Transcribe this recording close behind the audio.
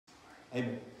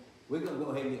Amen. We're going to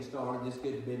go ahead and get started. It's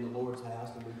good to be in the Lord's house,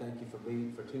 and we thank you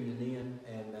for tuning in.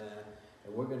 And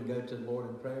we're going to go to the Lord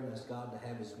in prayer and ask God to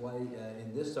have His way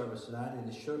in this service tonight. And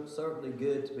it's certainly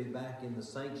good to be back in the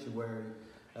sanctuary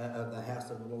of the house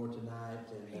of the Lord tonight.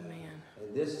 And, Amen.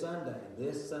 And this Sunday,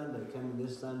 coming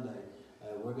this Sunday,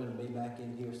 we're going to be back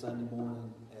in here Sunday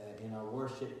morning in our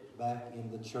worship back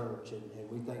in the church. And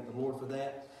we thank the Lord for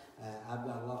that. I've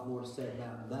got a lot more to say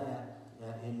about that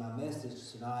in my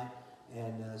message tonight.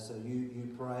 And so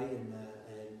you pray and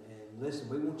listen.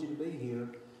 We want you to be here,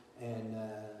 and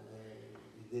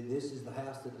this is the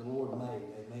house that the Lord made.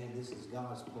 Amen. This is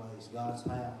God's place, God's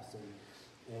house,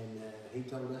 and He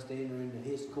told us to enter into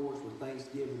His courts with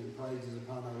thanksgiving and praises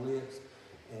upon our lips.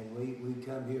 And we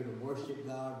come here to worship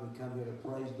God. We come here to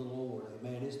praise the Lord.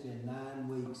 Amen. It's been 9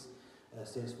 weeks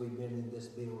since we've been in this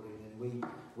building, and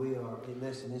we are.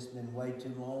 Listen, it's been way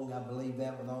too long. I believe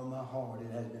that with all my heart.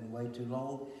 It has been way too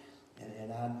long.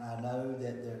 And I know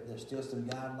that there's still some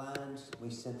guidelines. We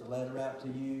sent the letter out to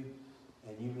you,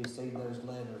 and you received those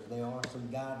letters. There are some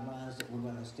guidelines that we're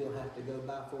going to still have to go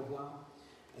by for a while.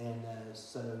 And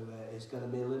so it's going to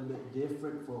be a little bit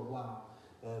different for a while.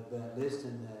 But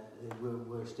listen,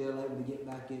 we're still able to get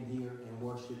back in here and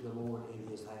worship the Lord in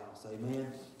His house.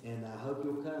 Amen. And I hope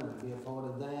you'll come and be a part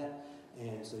of that.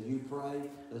 And so you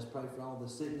pray. Let's pray for all the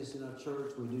sickness in our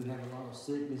church. We do have a lot of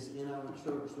sickness in our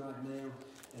church right now.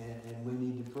 And we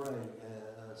need to pray.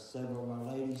 Several of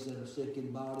our ladies that are sick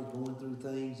in body, going through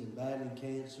things and battling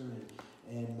cancer,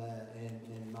 and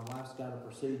my wife's got a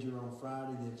procedure on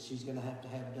Friday that she's going to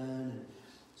have done, and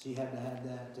she had to have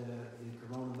that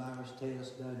coronavirus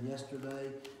test done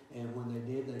yesterday. And when they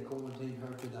did, they quarantined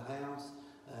her to the house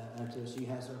until she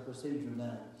has her procedure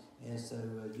done. And so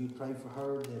you pray for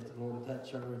her that the Lord will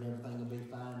touch her and everything will be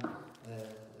fine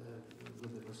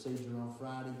with the procedure on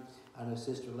Friday. I know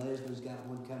Sister Leslie's got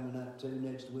one coming up too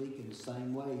next week in the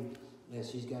same way.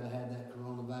 She's got to have that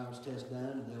coronavirus test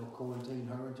done, and they'll quarantine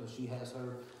her until she has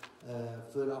her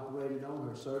foot operated on,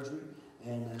 her surgery.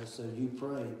 And so you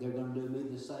pray. They're going to do me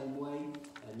the same way.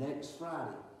 Next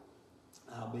Friday,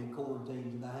 I'll be quarantined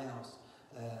in the house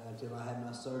until I have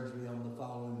my surgery on the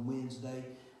following Wednesday,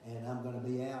 and I'm going to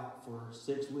be out for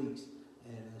 6 weeks.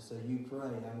 And so you pray.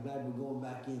 I'm glad we're going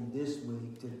back in this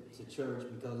week to church,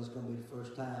 because it's going to be the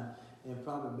first time and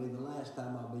probably the last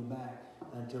time I'll be back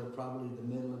until probably the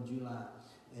middle of July.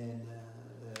 And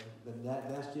but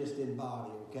that's just in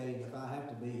body, okay? And if I have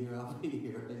to be here, I'll be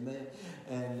here. Amen.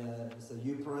 And so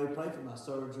you pray for my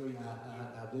surgery.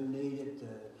 I do need it.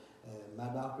 My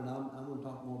doctor, and I'm going to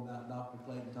talk more about Dr.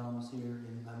 Clayton Thomas here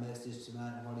in my message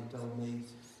tonight and what he told me.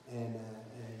 And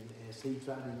as he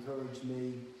tried to encourage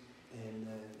me and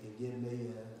give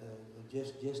me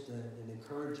just an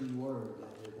encouraging word,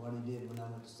 what he did when I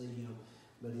went to see him.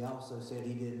 But he also said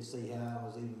he didn't see how I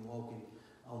was even walking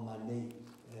on my knee.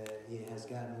 It has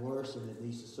gotten worse, and it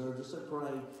needs to surgery. So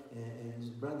pray.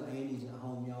 And Brother Andy's at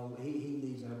home, y'all. He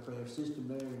needs our prayers. Sister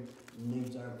Mary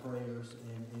needs our prayers.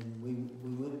 And we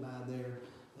went by there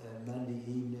Monday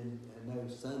evening,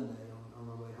 Sunday on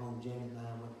our way home. Janet and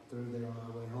I went through there on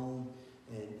our way home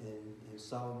and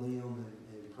saw them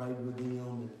and prayed with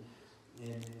them.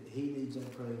 And he needs our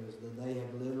prayers. That they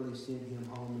have literally sent him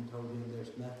home and told him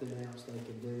there's nothing else they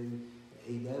can do.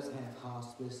 He does have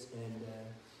hospice, and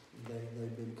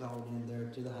they've been called in there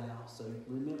to the house. So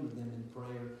remember them in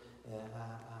prayer.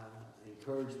 I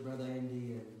encourage Brother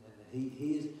Andy, and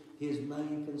his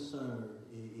main concern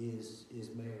is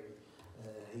Mary.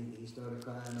 He started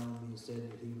crying on me and said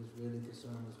that he was really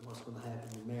concerned with what's going to happen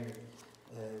with Mary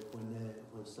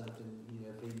when something,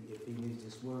 if he leaves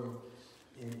this world.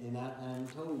 And I'm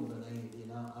told, Brother Andy,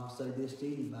 and I'll say this to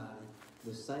anybody,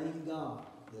 the same God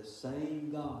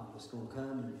that's going to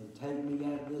come and take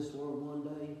me out of this world one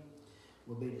day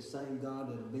will be the same God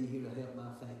that'll be here to help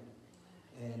my family.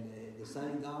 And the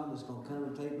same God that's going to come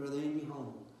and take Brother Andy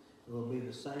home will be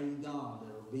the same God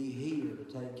that'll be here to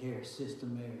take care of Sister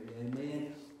Mary.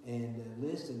 Amen. And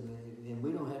listen, and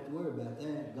we don't have to worry about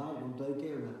that. God's going to take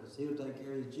care of us. He'll take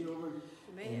care of His children.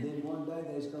 Amen. And then one day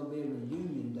there's going to be a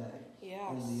reunion day. Yes.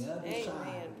 On the other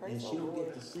side. Praise and she'll Lord.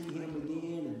 Get to see him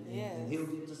again, and he'll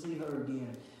get to see her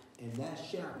again. And that's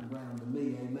shouting ground to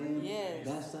me, amen? Yes.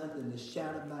 That's something to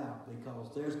shout about,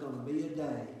 because there's going to be a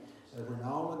day when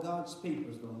all of God's people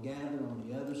is going to gather on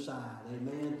the other side,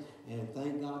 amen? And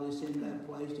thank God it's in that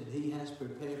place that He has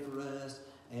prepared for us.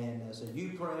 And so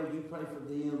you pray for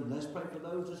them, and let's pray for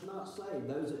those that's not saved,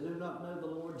 those that do not know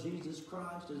the Lord Jesus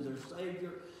Christ as their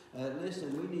Savior.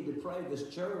 Listen, we need to pray.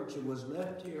 This church was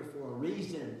left here for a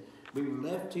reason. We were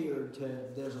left here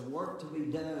there's a work to be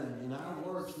done, and our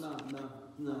work's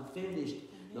not finished.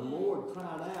 The Lord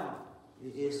cried out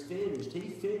is finished. He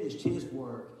finished His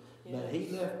work. Yes. But He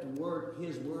left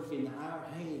His work in our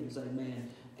hands, amen.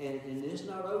 And it's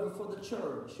not over for the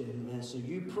church. And so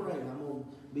you pray. I'm going to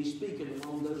be speaking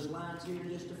along those lines here in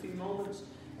just a few moments.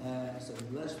 So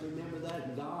let's remember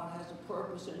that God has a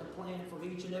purpose and a plan for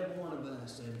each and every one of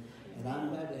us. And I'm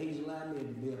glad that He's allowed me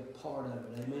to be a part of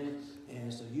it. Amen.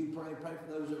 And so you pray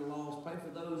for those that are lost. Pray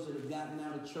for those that have gotten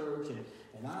out of church.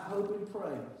 And I hope and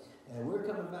pray. We're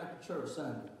coming back to church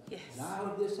Sunday. Yes. And I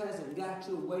hope this hasn't got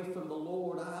you away from the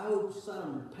Lord. I hope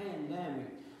some pandemic,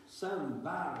 some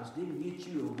virus didn't get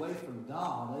you away from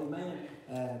God. Amen.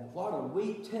 What a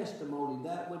weak testimony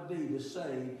that would be to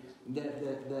say that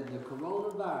the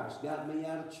coronavirus got me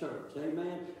out of church.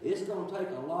 Amen. It's going to take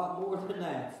a lot more than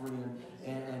that, friend.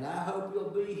 And I hope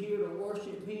you'll be here to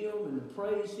worship Him and to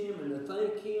praise Him and to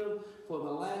thank Him for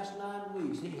the last 9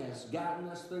 weeks. He has gotten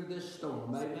us through this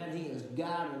storm. Amen. He has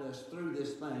guided us through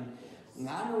this thing. And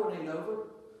I know it ain't over.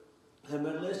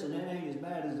 But listen, it ain't as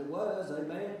bad as it was.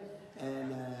 Amen.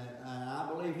 And I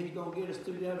believe He's going to get us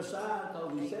through the other side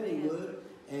because He said He would.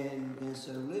 And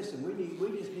so listen,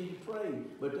 we just need to pray.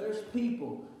 But there's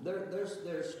people,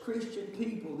 there's Christian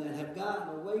people that have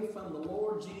gotten away from the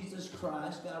Lord Jesus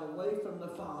Christ, got away from the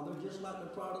Father, just like the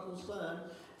prodigal son.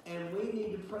 And we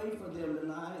need to pray for them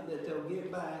tonight that they'll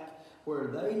get back where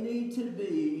they need to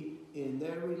be in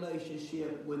their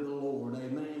relationship with the Lord.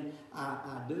 Amen.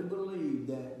 I do believe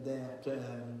that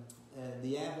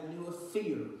the avenue of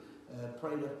fear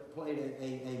played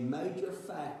a major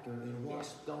factor in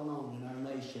what's going on in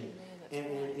our nation. And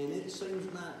it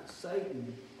seems like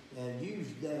Satan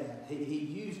used that. He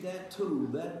used that tool,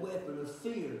 that weapon of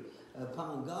fear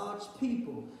upon God's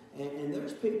people. And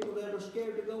there's people that are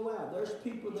scared to go out. There's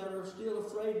people that are still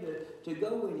afraid to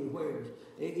go anywhere.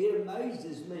 It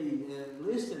amazes me.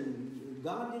 Listen,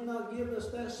 God did not give us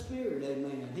that spirit,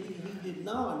 amen. He did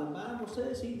not. The Bible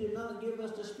says He did not give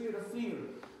us the spirit of fear,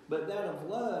 but that of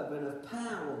love and of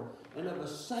power and of a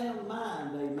sound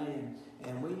mind, amen.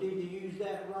 And we need to use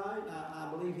that right. I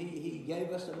believe He gave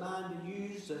us a mind to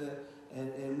use,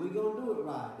 and we're going to do it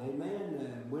right,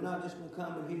 amen. We're not just going to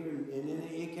come in here and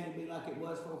it can't be like it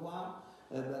was for a while,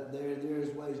 but there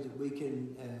is ways that we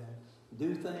can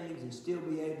do things and still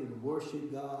be able to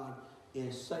worship God in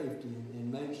safety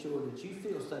and make sure that you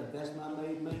feel safe. That's my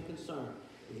main concern.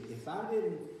 If I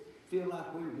didn't feel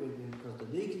like we were, because the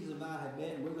deacons and I have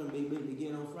met, we're going to be meeting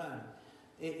again on Friday.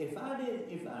 If I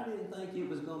didn't think it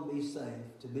was going to be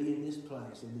safe to be in this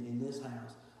place, in this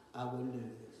house, I wouldn't do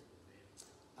this.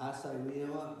 I say, well, you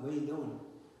know what, we ain't doing it.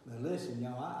 But listen,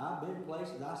 y'all, I've been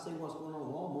places, I see what's going on at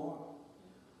Walmart.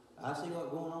 I see what's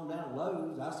going on down at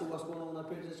Lowe's. I see what's going on up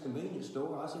here at this convenience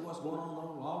store. I see what's going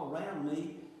on all around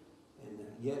me. And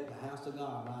yet the house of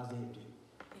God lies empty.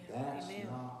 Yeah, that's amen.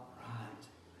 Not right.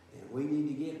 And we need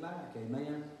to get back,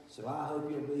 amen. So I hope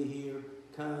you'll be here.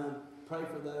 Come, pray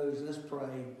for those. Let's pray,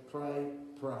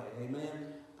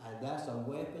 amen. That's a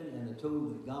weapon and a tool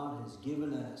that God has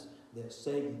given us that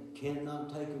Satan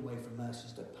cannot take away from us.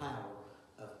 Is the power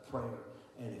of prayer.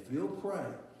 And if you'll pray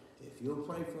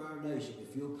for our nation,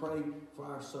 if you'll pray for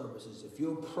our services, if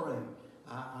you'll pray,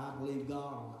 I believe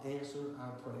God will answer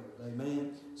our prayers.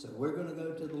 Amen. So we're going to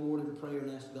go to the Lord in prayer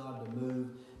and ask God to move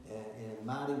in a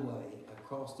mighty way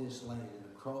across this land and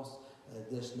across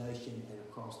this nation and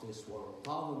across this world.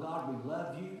 Father God, we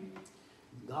love you.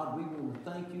 God, we want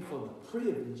to thank you for the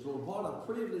privilege, Lord. What a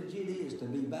privilege it is to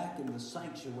be back in the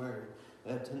sanctuary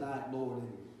tonight, Lord.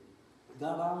 And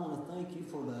God, I want to thank you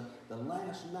for the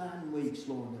last 9 weeks,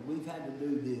 Lord, that we've had to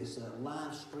do this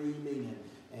live streaming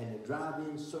and the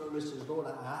drive-in services. Lord,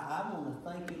 I want to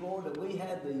thank you, Lord, that we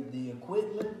had the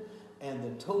equipment and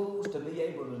the tools to be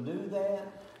able to do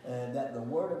that, that the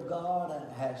Word of God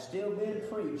has still been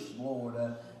preached, Lord,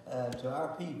 to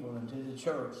our people and to the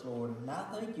church, Lord. And I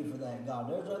thank you for that, God.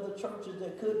 There's other churches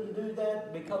that couldn't do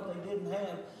that because they didn't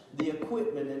have the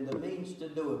equipment and the means to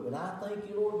do it. But I thank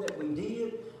you, Lord, that we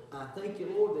did. I thank you,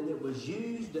 Lord, that it was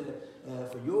used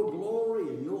for your glory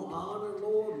and your honor,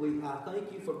 Lord. I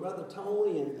thank you for Brother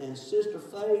Tony and Sister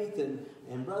Faith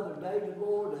and Brother David,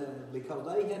 Lord, because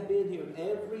they have been here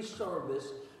every service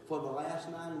for the last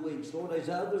 9 weeks. Lord, there's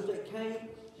others that came,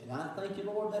 and I thank you,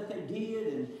 Lord, that they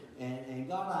did. And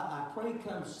God, I pray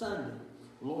come Sunday,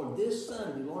 Lord, this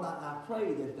Sunday, Lord, I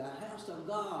pray that the house of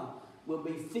God will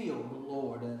be filled,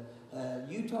 Lord.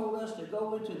 You told us to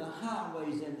go into the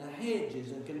highways and the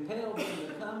hedges and compel them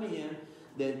to come in,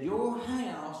 that your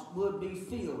house would be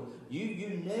filled.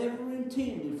 You never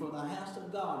intended for the house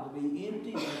of God to be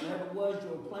empty. That never was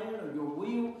your plan or your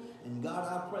will. And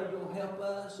God, I pray you'll help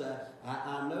us.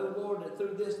 I know, Lord, that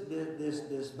through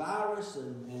this virus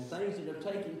and things that have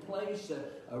taken place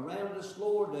around us,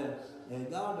 Lord, and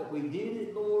God, that we did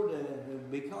it, Lord,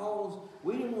 because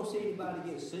we don't want to see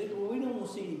anybody get sick, or we don't want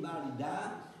to see anybody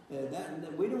die.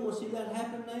 We don't want to see that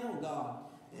happen now, God.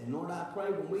 And Lord, I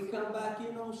pray when we come back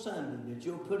in on Sunday that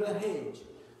you'll put a hedge.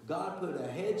 God, put a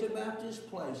hedge about this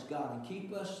place, God, and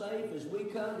keep us safe as we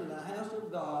come to the house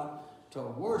of God to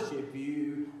worship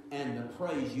you and to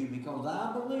praise you, because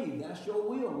I believe that's your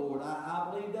will, Lord. I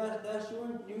believe that's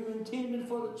you intended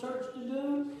for the church to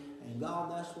do, and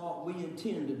God, that's what we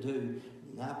intend to do.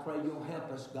 And I pray you'll help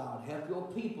us, God. Help your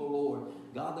people, Lord.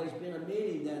 God, there's been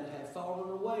many that have fallen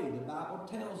away. The Bible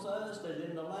tells us that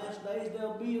in the last days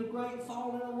there'll be a great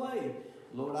falling away.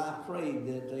 Lord, I pray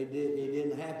that it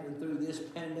didn't happen through this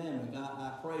pandemic.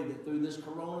 I pray that through this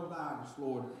coronavirus,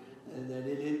 Lord, that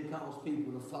it didn't cause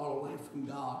people to fall away from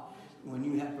God when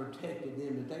you have protected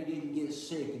them, that they didn't get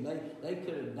sick, and they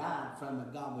could have died from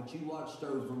it, God, but you watched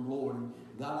over them, Lord. And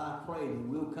God, I pray that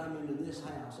we'll come into this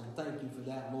house, and thank you for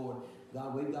that, Lord.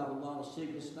 God, we've got a lot of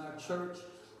sickness in our church.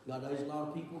 God, there's a lot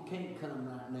of people can't come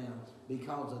right now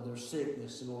because of their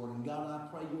sickness, Lord. And God, I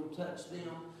pray you'll touch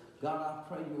them. God,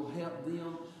 I pray you'll help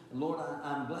them. And Lord,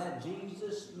 I'm glad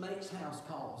Jesus makes house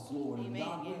calls, Lord. Amen. And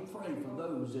God, we pray for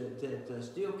those that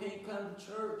still can't come to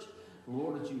church.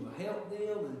 Lord, that you will help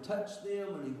them and touch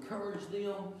them and encourage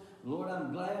them. Lord,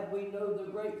 I'm glad we know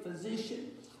the great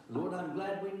physician. Lord, I'm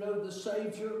glad we know the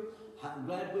Savior. I'm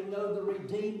glad we know the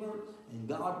Redeemer. And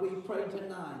God, we pray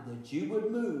tonight that you would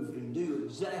move and do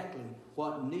exactly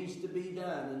what needs to be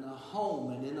done in the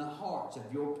home and in the hearts of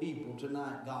your people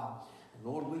tonight, God. And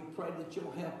Lord, we pray that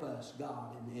you'll help us,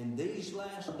 God, in these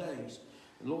last days.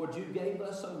 Lord, you gave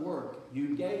us a work.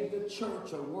 You gave the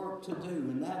church a work to do,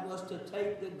 and that was to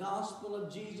take the gospel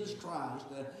of Jesus Christ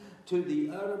to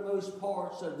the uttermost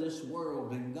parts of this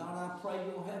world. And God, I pray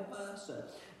you'll help us,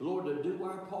 Lord, to do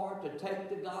our part, to take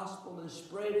the gospel and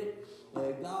spread it,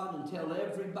 God, and tell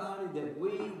everybody that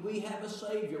we have a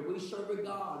Savior. We serve a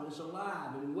God that's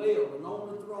alive and well and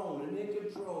on the throne and in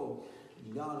control.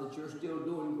 And God, that you're still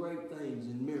doing great things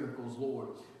and miracles, Lord.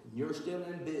 You're still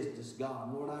in business,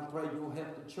 God. Lord, I pray you'll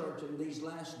help the church in these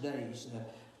last days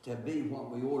to be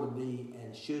what we ought to be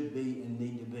and should be and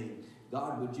need to be.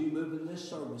 God, would you move in this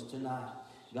service tonight?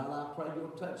 God, I pray you'll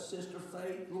touch Sister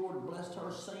Faith. Lord, bless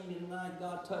her singing tonight.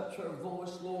 God, touch her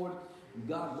voice, Lord.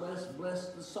 God, bless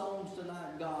the songs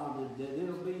tonight, God, that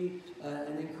it'll be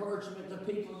an encouragement to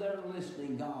people that are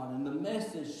listening, God. And the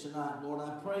message tonight, Lord,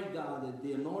 I pray, God, that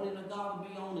the anointing of God will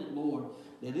be on it, Lord,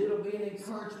 that it'll be an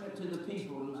encouragement to the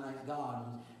people tonight,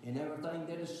 God, and everything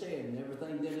that is said and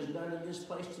everything that is done in this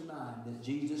place tonight, that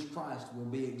Jesus Christ will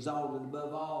be exalted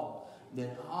above all,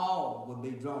 that all will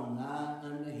be drawn nigh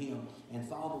unto him. And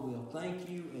Father, we'll thank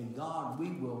you, and God,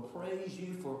 we will praise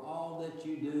you for all that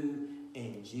you do.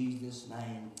 In Jesus'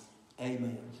 name,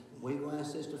 amen. We're going to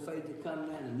ask Sister Faith to come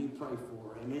down and you pray for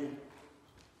her. Amen.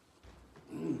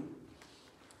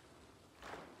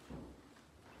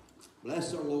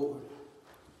 Bless her, Lord.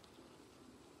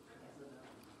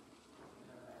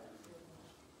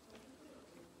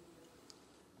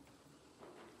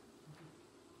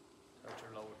 Touch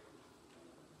her, Lord.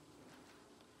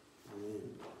 Amen.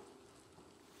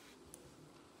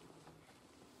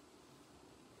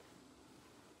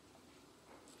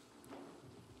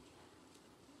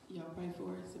 Y'all pray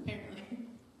for us. Apparently,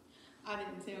 I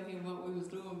didn't tell him what we was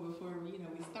doing before we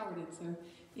started. So,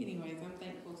 anyways, I'm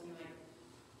thankful tonight.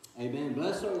 Amen.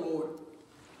 Bless her, Lord.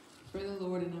 For the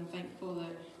Lord, and I'm thankful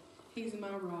that he's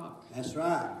my rock. That's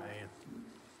right. Amen.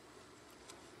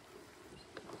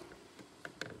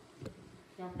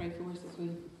 Y'all pray for us as we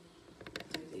do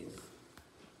this.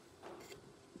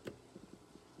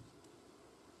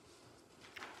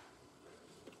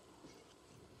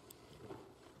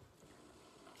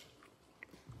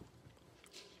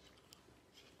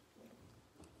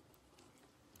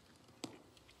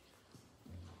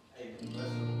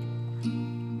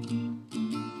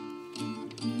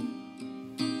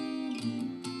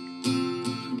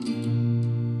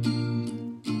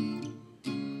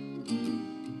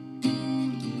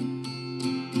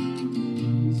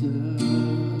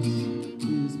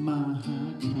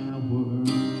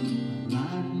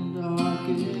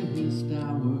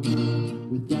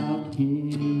 Without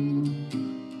him,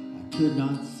 I could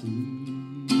not see.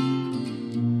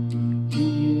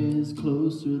 He is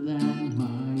closer than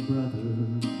my brother.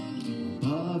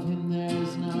 Above him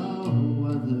there's no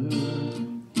other.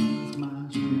 He's my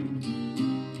strength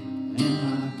and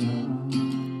my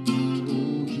God.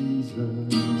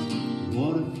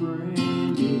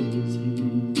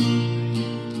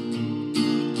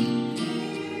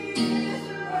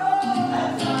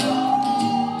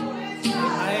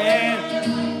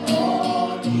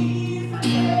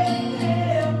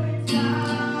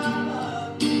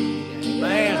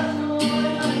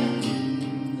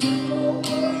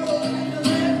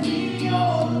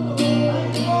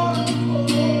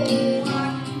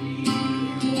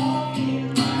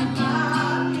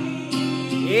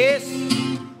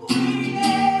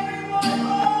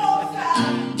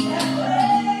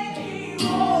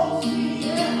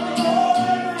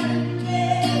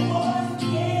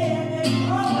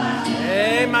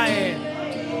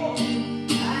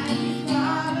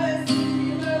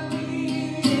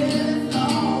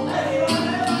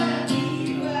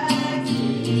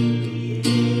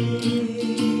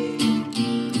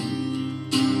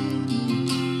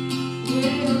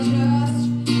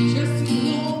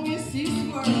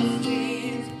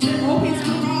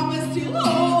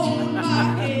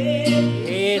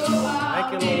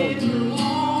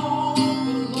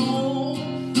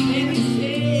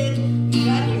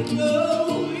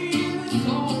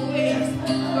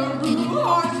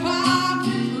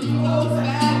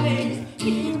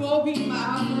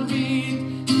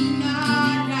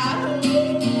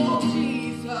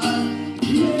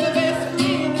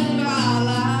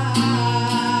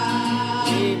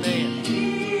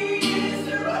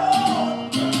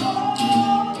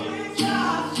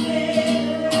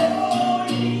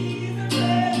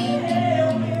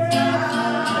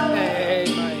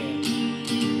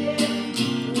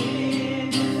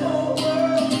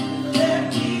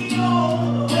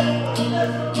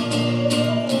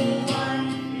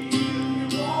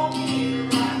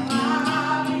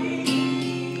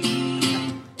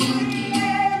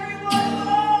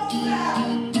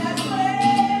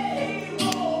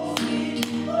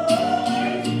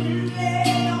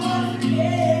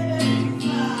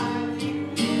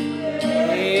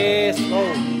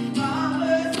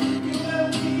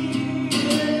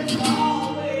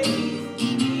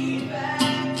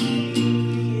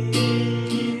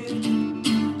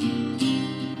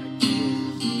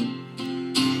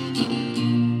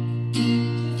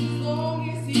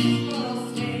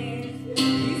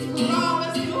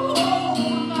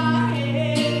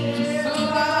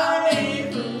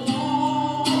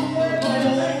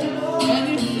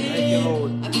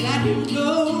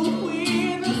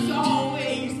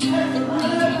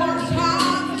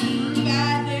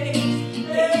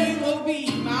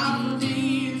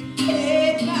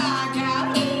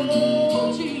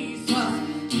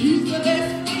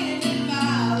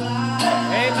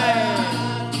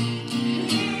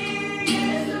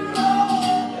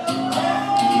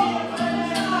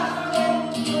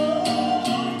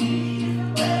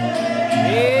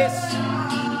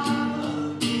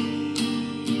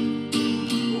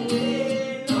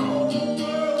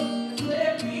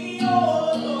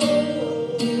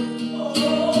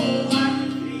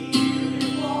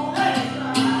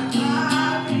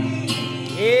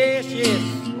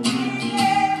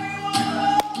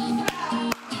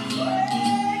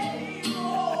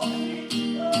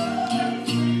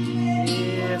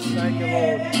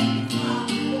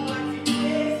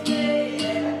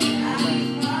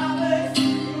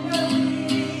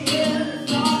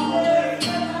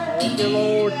 you,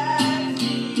 Lord.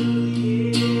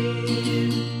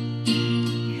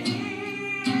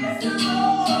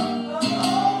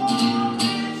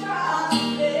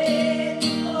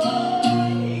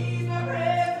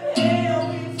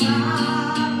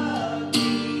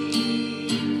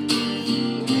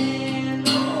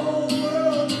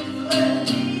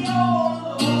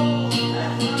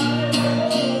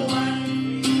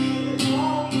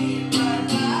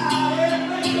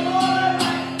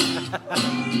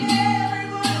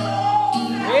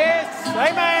 Yes,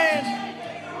 amen.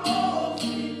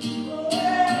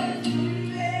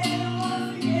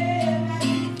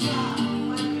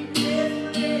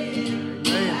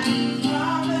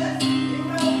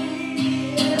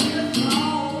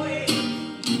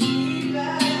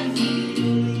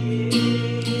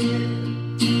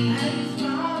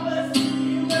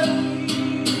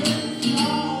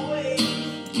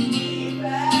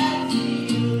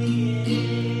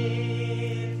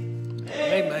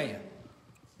 Amen.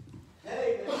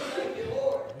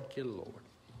 Thank you, Lord.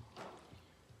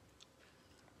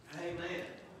 Amen.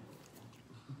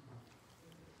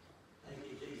 Thank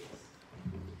you, Jesus.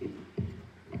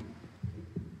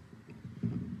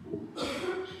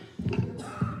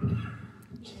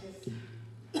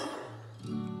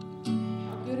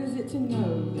 How good is it to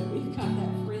know that we've got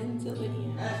that friend till the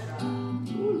end? That's right.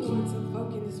 Ooh, Lord, some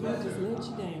folk in this world just let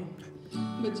you down.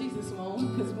 But Jesus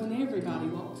won't, because when everybody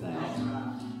walks out,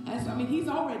 I mean, he's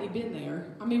already been there.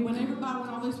 I mean, when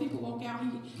all those people walk out,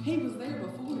 he was there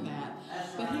before that.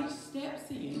 But he steps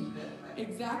in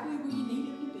exactly where you need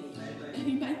him to be. And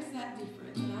he makes that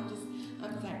difference. And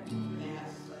I'm thankful for that.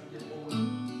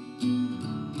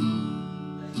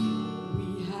 We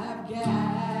have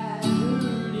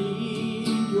gathered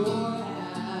in your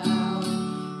house,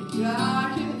 and I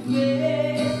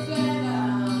confess that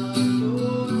I'm so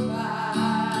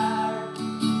tired.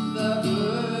 The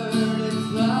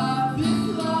burdens of this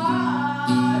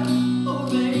life, oh,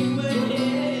 they weigh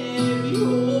heavy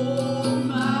on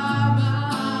my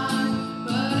mind,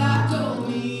 but I don't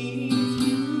need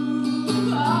to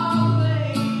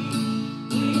complain.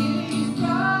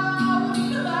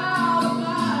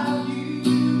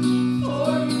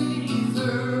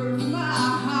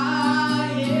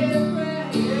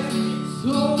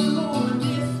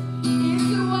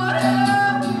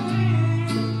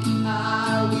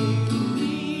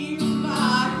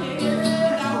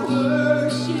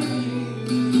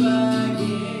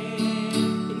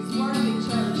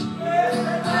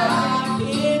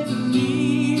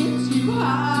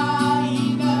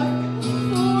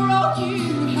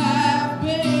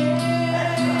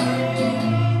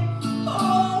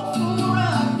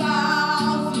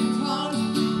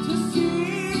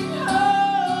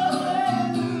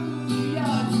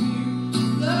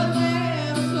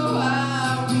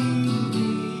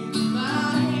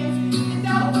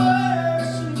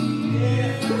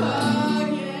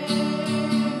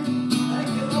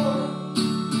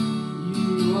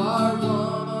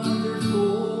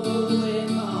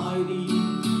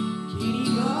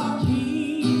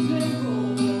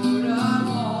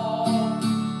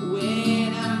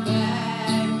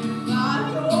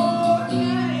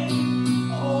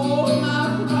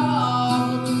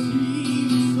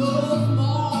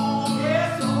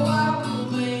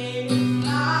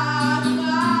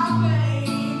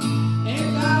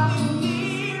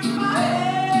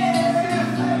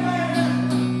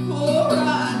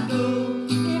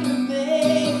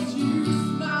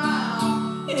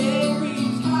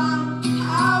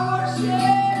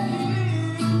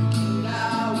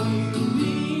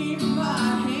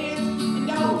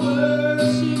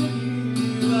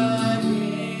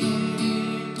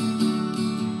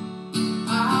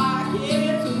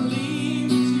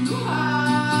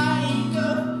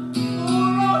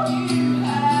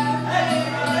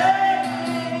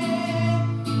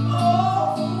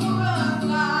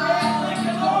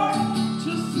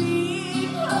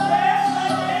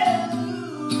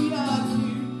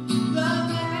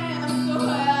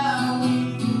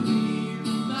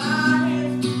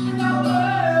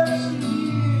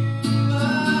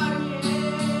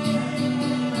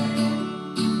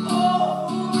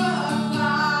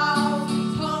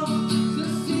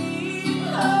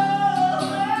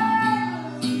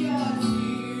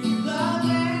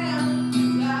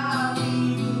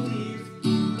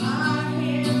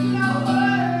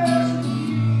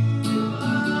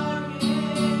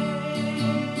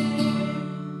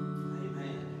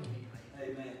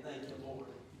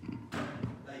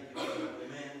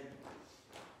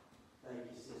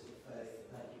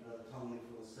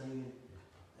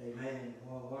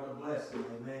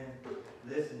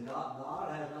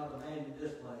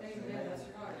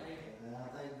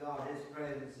 His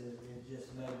presence is just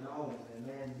made known. And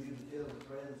man, you can feel the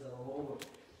presence of the Lord.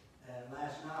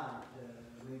 Last night,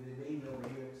 we've been meeting over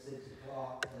here at 6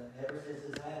 o'clock. Ever since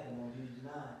this happened on Tuesday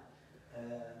night,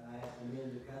 I asked the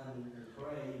men to come and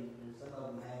pray, and some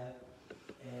of them have.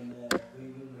 And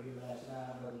we were here last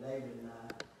night, Brother David and I.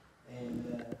 And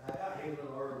I got here a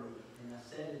little early, and I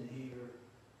sat in here,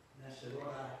 and I said,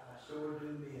 Lord, I sure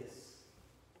do miss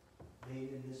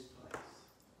being in this place.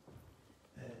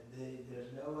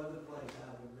 There's no other place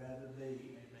I would rather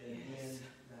be than in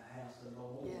the house of the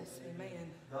Lord. Yes,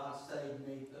 amen. God saved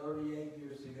me 38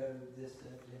 years ago this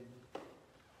September.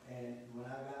 And when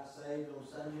I got saved on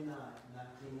Sunday night,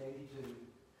 1982,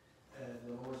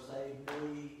 the Lord saved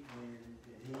me, and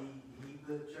He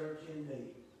put church in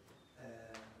me.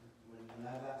 When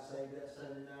I got saved that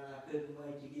Sunday night, I couldn't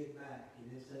wait to get back.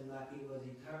 And it seemed like it was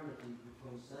eternity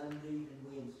between Sunday and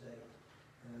Wednesday.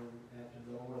 After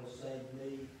the Lord has saved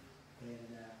me,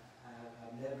 and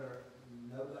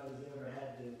nobody's ever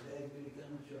had to beg me to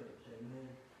come to church. Amen.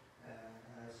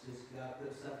 It's just God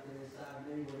put something inside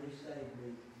me when He saved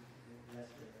me. And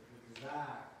that's the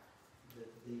desire, the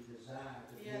desire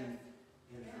to be in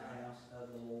the house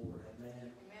of the Lord.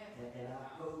 Amen. And I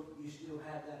hope you still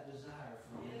have that desire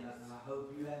from Him. I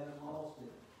hope you haven't lost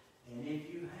it. And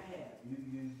if you have, you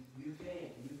can. You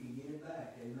can get it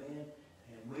back. Amen.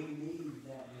 And we need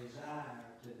that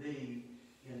desire to be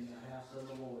in the house of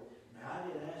the Lord. Now, I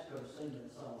didn't ask her to sing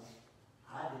that song.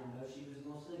 I didn't know she was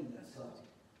going to sing that song.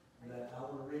 But I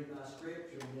want to read my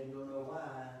scripture, and then you'll know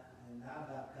why. And I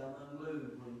about come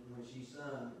unglued when she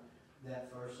sung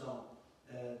that first song.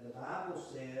 The Bible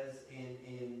says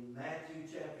in Matthew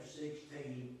chapter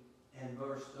 16 and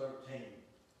verse 13,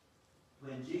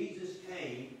 when Jesus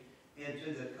came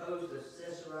into the coast of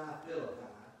Caesarea Philippi,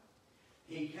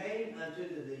 He came unto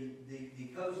the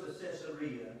coast of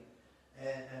Caesarea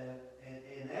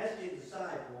and asked His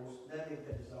disciples, let me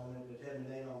put this on it, tell me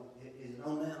they on, is it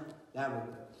on now? There we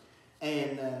go.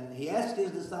 And He asked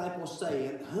His disciples,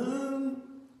 saying, Whom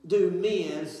do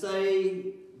men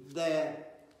say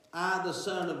that I, the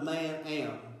Son of Man,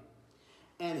 am?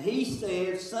 And He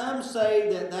said, Some say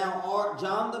that thou art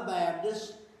John the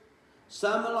Baptist,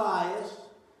 some Elias,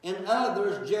 and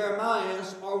others Jeremiah,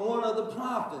 or one of the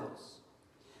prophets.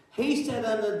 He said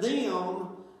unto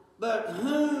them, But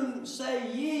whom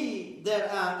say ye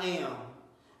that I am?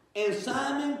 And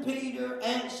Simon Peter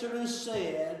answered and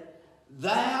said,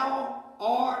 Thou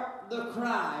art the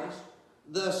Christ,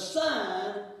 the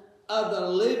Son of the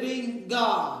living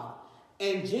God.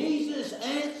 And Jesus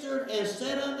answered and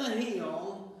said unto him,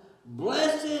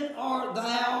 Blessed art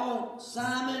thou,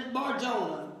 Simon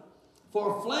Bar-Jonah,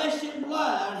 for flesh and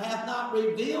blood hath not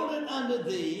revealed it unto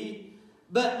thee,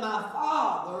 but my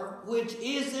Father which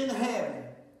is in heaven.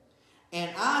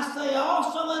 And I say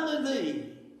also unto thee,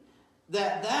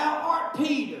 that thou art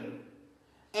Peter,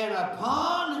 and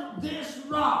upon this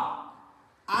rock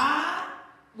I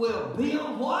will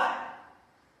build what?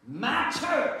 My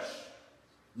church.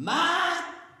 My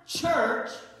church.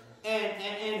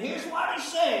 And here's what He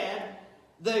said,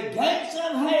 the gates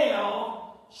of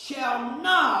hell shall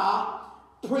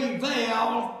not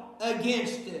prevail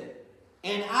against it.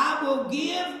 And I will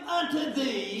give unto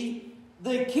thee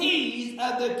the keys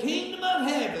of the kingdom of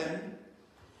heaven,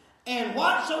 and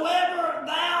whatsoever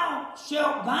thou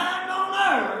shalt bind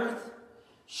on earth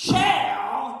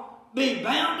shall be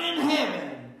bound in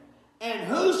heaven, and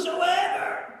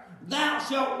whosoever thou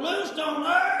shalt loose on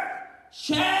earth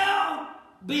shall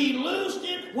be loosed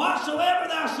in, whatsoever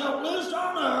thou shalt loose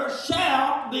on earth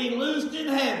shall be loosed in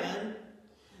heaven.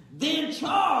 Then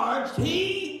charged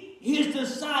He His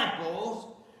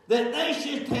disciples that they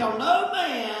should tell no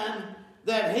man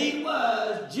that He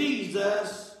was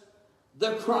Jesus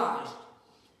the Christ.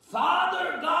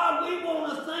 Father God, we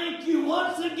want to thank You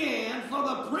once again for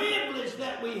the privilege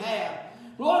that we have.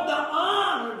 Lord, the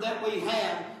honor that we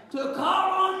have to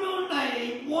call on Your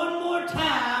name one more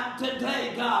time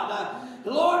today, God.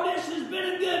 Lord, this has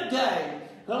been a good day.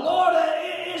 Lord,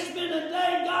 it's been a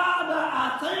day, God.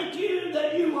 I thank You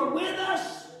that You were with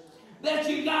us, that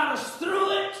You got us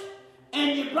through it,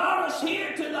 and You brought us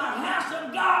here to the house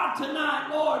of God tonight,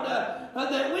 Lord,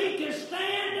 that we can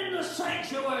stand in the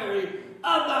sanctuary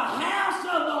of the house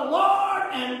of the Lord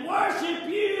and worship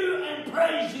You and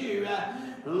praise You.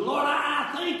 Lord,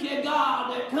 I thank You,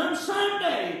 God, that come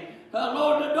Sunday,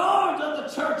 Lord, the doors of the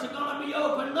church are going to be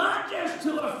open, not just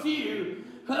to a few,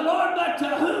 Lord, but to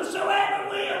whosoever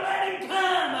will, let him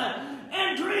come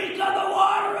and drink of the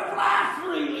water of life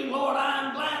freely. Lord, I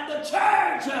am glad the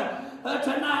church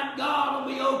tonight, God,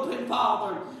 will be open,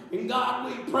 Father. And God,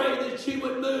 we pray that You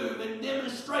would move in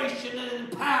demonstration and in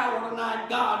power tonight. tonight,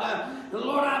 God.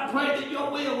 Lord, I pray that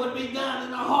your will would be done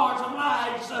in the hearts and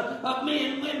lives of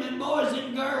men, women, boys,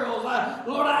 and girls.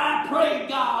 Lord, I pray,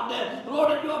 God,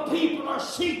 Lord, that your people are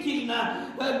seeking,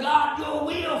 God, your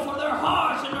will for their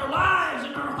hearts and their lives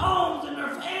and their homes and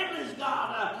their families,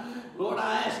 God. Lord,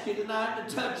 I ask you tonight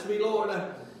to touch me, Lord.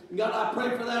 God, I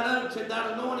pray for that unction,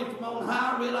 that anointing from on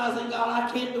high, realizing, God,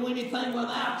 I can't do anything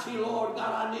without you, Lord.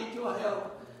 God, I need your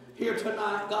help here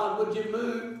tonight. God, would you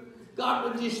move?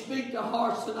 God, would you speak to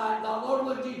hearts tonight, God? Lord,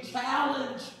 would you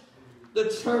challenge the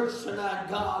church tonight,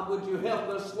 God? Would you help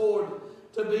us, Lord,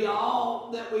 to be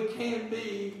all that we can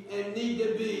be and need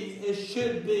to be and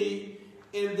should be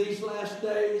in these last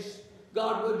days?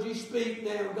 God, would you speak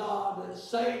now, God, and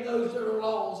save those that are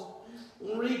lost.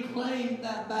 Reclaim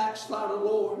that backslider,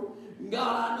 Lord.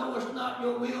 God, I know it's not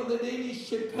your will that any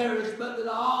should perish, but that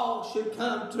all should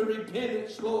come to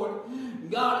repentance, Lord.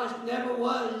 God, it never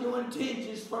was your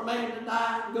intentions for man to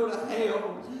die and go to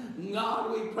hell.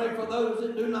 God, we pray for those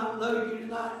that do not know you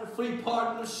tonight in the free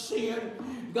pardon of sin.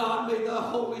 God, may the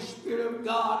Holy Spirit of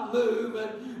God move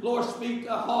and, Lord, speak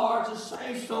to hearts and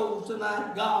save souls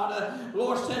tonight, God.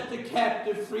 Lord, set the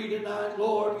captive free tonight,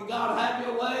 Lord. God, have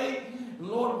your way.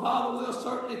 Lord, Father, we'll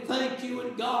certainly thank you,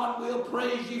 and God, we'll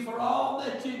praise you for all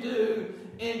that you do.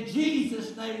 In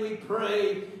Jesus' name we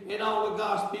pray, and all of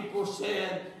God's people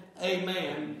said,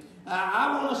 amen.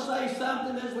 I want to say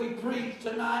something as we preach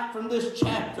tonight from this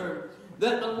chapter,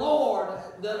 that the Lord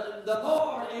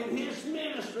in his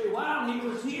ministry while he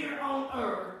was here on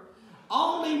earth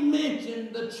only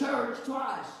mentioned the church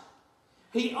twice.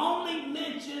 He only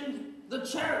mentioned the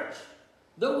church,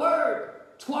 the word,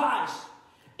 twice.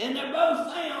 And they're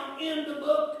both found in the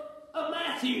book of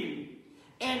Matthew.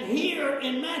 And here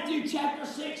in Matthew chapter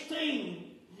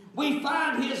 16, we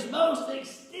find his most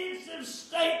extensive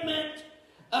statement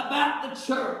about the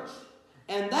church.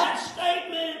 And that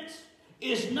statement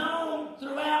is known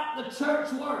throughout the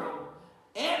church world.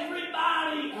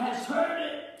 Everybody has heard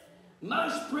it.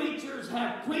 Most preachers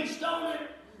have preached on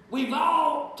it. We've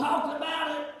all talked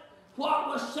about it. What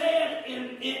was said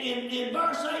in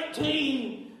verse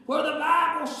 18, where the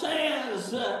Bible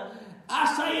says, I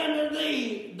say unto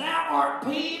thee, thou art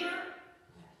Peter,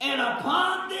 and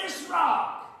upon this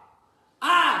rock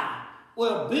I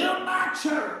will build my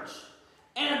church,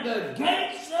 and the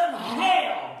gates of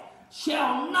hell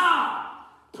shall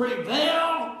not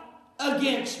prevail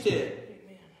against it.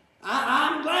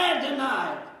 I'm glad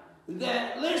tonight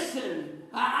that, listen,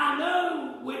 I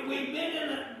know we've been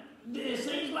in it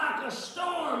seems like a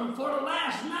storm for the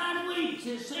last 9 weeks.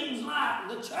 It seems like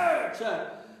the church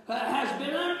has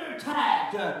been under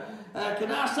attack.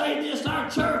 Can I say this? Our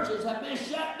churches have been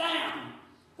shut down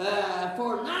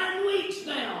for 9 weeks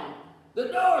now. The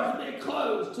doors have been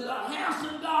closed to the house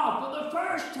of God for the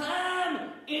first time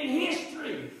in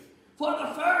history. For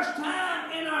the first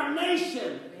time in our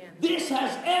nation, this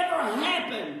has ever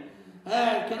happened.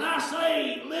 Can I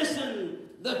say,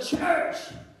 listen, the church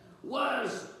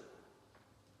was...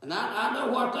 And I know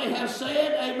what they have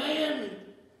said, amen.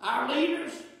 Our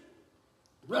leaders,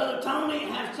 Brother Tony,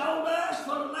 has told us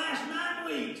for the last 9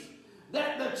 weeks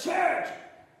that the church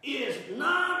is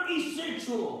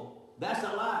non-essential. That's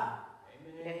a lie.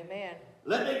 Amen.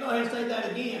 Let me go ahead and say that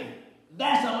again.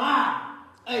 That's a lie.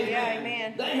 Amen. Yeah,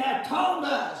 amen. They have told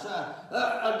us,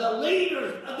 the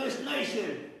leaders of this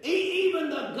nation, even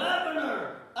the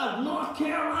governor of North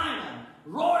Carolina,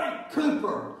 Roy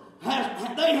Cooper,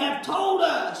 they have told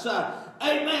us,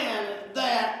 amen,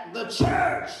 that the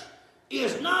church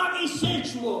is not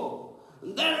essential.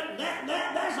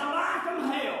 That's a lie from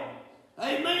hell.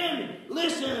 Amen.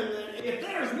 Listen, if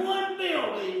there's one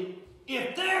building,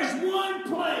 if there's one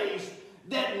place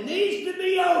that needs to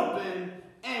be open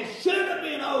and should have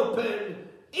been open,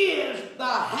 is the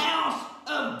house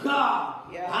of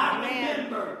God. Yeah, I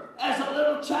remember as a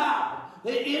little child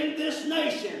in this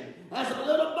nation, as a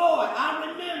little boy, I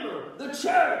remember the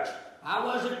church. I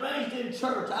wasn't raised in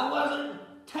church. I wasn't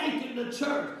taken to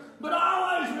church. But I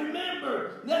always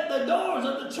remember that the doors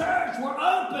of the church were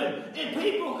open and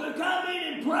people could come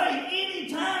in and pray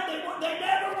anytime they want. They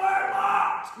never were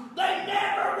locked. They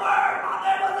never were locked.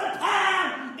 There was a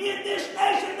time in this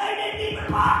nation they didn't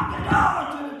even lock the door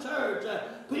to the church.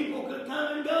 People could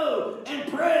come and go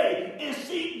and pray and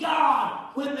seek God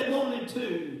when they wanted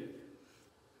to.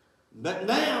 But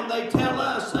now they tell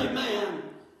us, amen,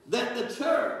 that the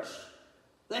church,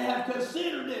 they have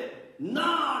considered it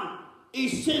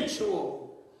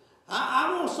non-essential. I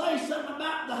want to say something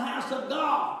about the house of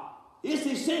God. It's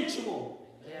essential.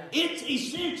 Yeah. It's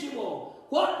essential.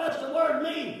 What does the word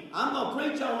mean? I'm going to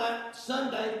preach on that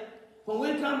Sunday. when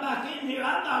we come back in here,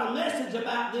 I've got a message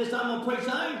about this I'm going to preach.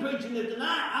 I ain't preaching it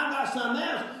tonight. I've got something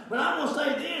else. But I'm going to say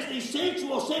this.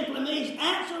 Essential simply means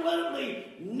absolutely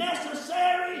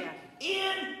necessary,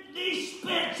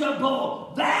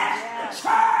 indispensable. That's the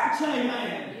church,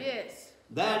 amen. Yes.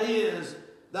 That is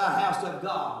the house of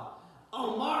God.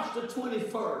 On March the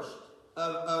 21st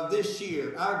of this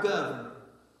year, our governor,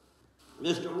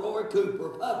 Mr. Roy Cooper,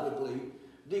 publicly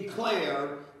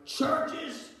declared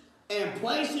churches and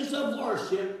places of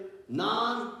worship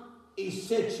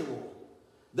non-essential.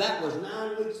 That was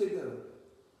 9 weeks ago.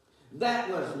 That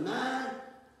was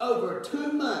over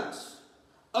 2 months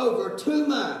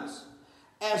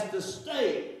as the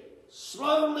state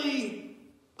slowly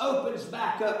opens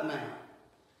back up now.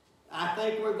 I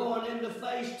think we're going into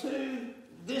phase 2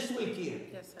 this weekend.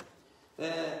 Yes, sir.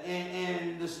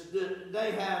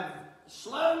 They have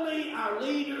slowly, our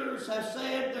leaders have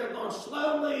said they're going to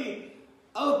slowly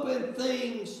open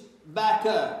things back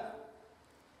up.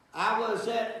 I was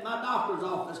at my doctor's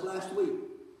office last week,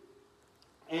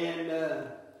 and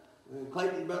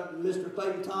Mr.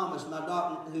 Clayton Thomas, my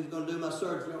doctor who's going to do my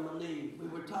surgery on my knee, we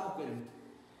were talking,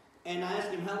 and I asked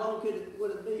him how long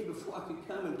would it be before I could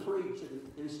come and preach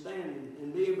and stand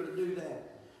and be able to do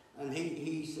that. And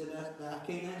he said, I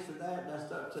can't answer that.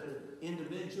 That's up to the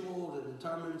individual that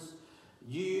determines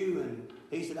you. And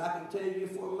he said, I can tell you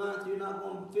for a month you're not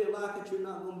going to feel like it. You're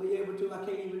not going to be able to. I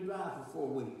can't even drive for 4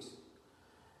 weeks.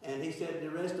 And he said,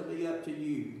 the rest will be up to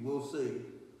you. We'll see.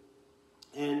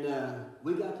 And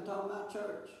we got to talk about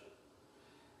church.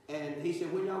 And he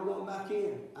said, when y'all going back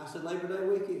in? I said, Labor Day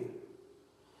weekend.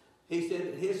 He said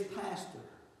that his pastor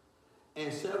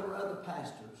and several other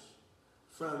pastors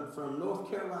from North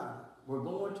Carolina were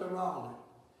going to Raleigh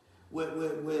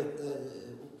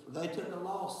they took a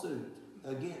lawsuit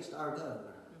against our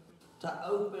governor to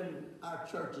open our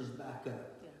churches back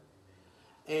up.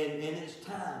 Yeah. And it's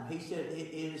time. He said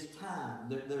it is time.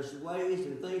 There's ways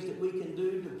and things that we can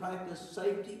do to practice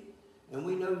safety, and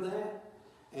we know that.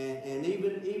 And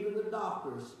even the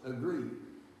doctors agree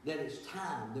that it's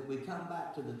time that we come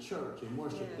back to the church and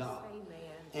worship God.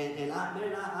 Amen. And I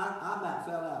about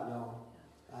fell out, y'all.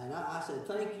 And I said,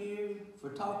 thank you for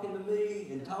talking to me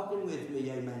and talking with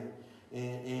me, amen.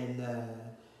 And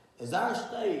as our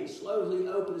state slowly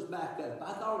opens back up,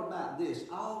 I thought about this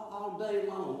all day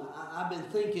long. I've been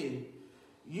thinking,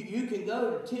 you can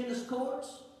go to tennis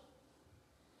courts,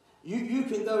 you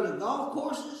can go to golf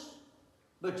courses,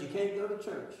 but you can't go to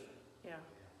church. Yeah.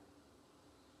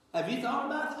 Have you thought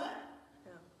about that?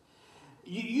 Yeah.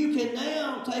 You can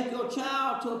now take your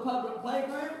child to a public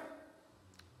playground.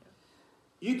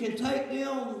 You can take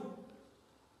them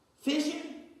fishing.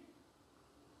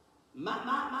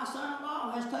 My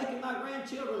son-in-law has taken my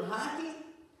grandchildren hiking,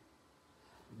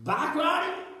 bike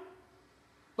riding,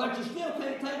 but you still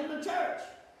can't take them to church.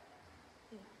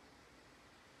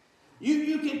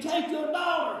 You can take your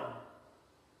daughter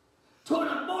to an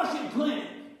abortion clinic,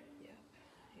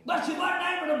 but you weren't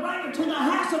able to bring her to the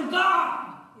house of God.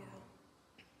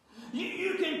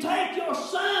 You can take your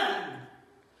son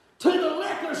to the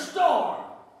liquor store,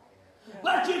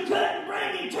 but you couldn't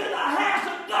bring him to the house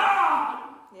of God.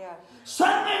 Yeah.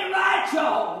 Something ain't right,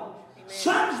 y'all.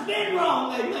 Something's been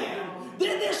wrong, amen.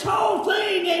 This whole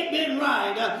thing ain't been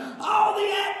right. All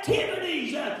the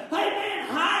activities, amen,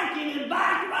 hiking and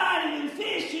bike riding and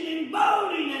fishing and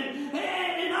boating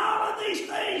and all of these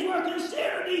things were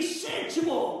considered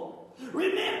essential.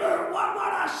 Remember what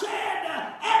I said,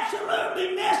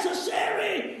 absolutely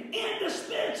necessary,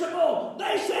 indispensable.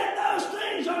 They said those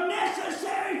things are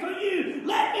necessary for you.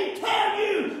 Let me tell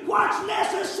you what's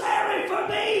necessary for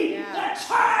me. Yeah. The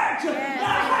church, the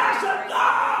house of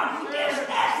God is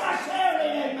necessary,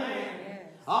 amen. Yes.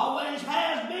 Always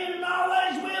has been and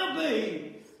always will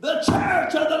be. The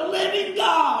church of the living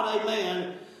God,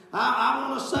 amen. I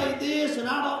want to say this, and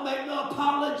I don't make no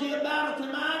apology about it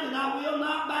tonight, and I will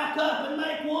not back up and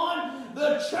make one.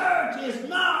 The church is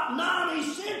not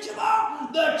non-essential.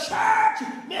 The church,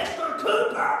 Mr.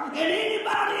 Cooper, and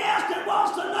anybody else that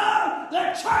wants to know,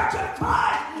 the church of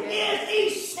Christ is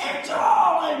essential.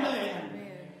 Amen.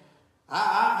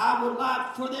 I would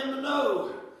like for them to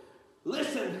know,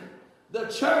 listen, the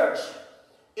church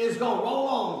is going to roll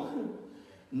on.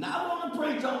 Now I want to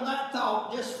preach on that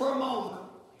thought just for a moment.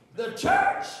 The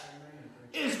church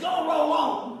is going to roll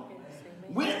on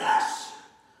with us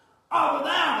or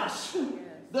without us.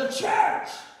 The church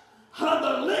of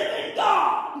the living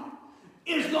God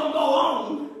is going to go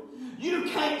on. You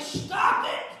can't stop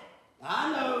it.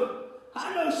 I know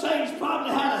Satan's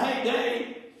probably had a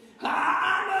heyday.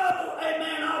 I know,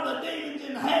 amen, all the demons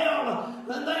in hell,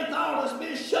 and they thought it's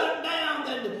been shut down,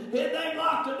 and they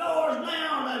locked the doors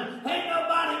down, and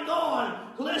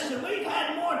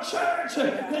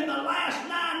church in the last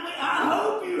 9 weeks. I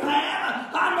hope you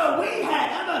have. I know we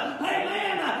have.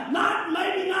 Amen.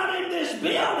 Maybe not in this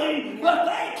building, but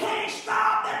they can't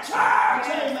stop the church.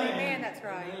 Yes, Amen. amen. That's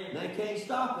right. They can't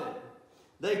stop it.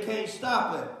 They can't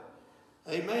stop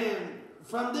it. Amen.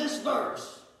 From this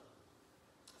verse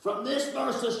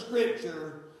of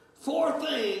Scripture, 4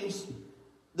 things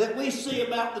that we see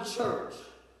about the church.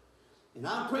 And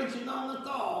I'm preaching on the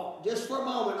thought, just for a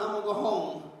moment, I'm going to go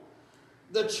home.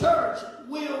 The church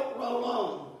will roll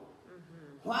on.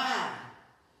 Mm-hmm. Why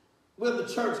will the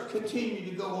church continue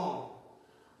to go on?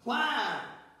 Why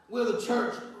will the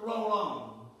church roll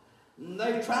on?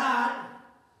 They've tried.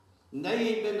 And they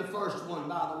ain't been the first one,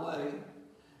 by the way.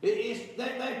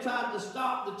 They've tried to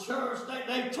stop the church.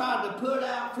 They've tried to put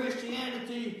out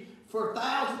Christianity for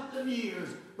thousands of years.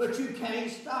 But you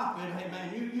can't stop it,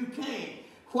 amen. You can't.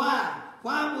 Why?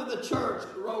 Why will the church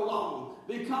roll on?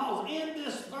 Because in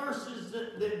this verses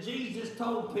that Jesus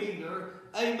told Peter,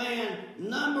 amen,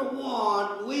 number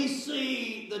 1, we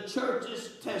see the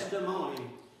church's testimony.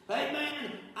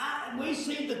 Amen. We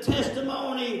see the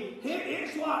testimony.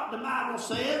 Here's what the Bible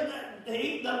says. That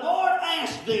the Lord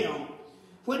asked them,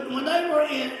 when they were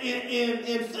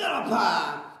in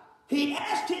Philippi, He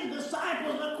asked His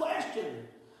disciples a question.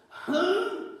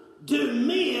 Whom do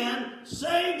men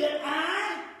say that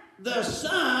I, the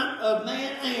Son of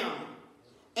Man, am?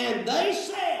 And they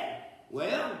said,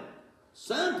 well,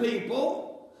 some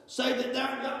people say that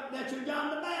you're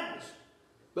John the Baptist.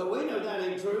 But we know that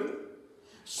ain't true.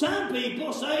 Some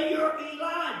people say you're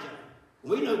Elijah.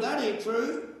 We know that ain't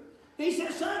true. He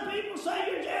said some people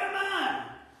say you're Jeremiah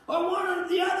or one of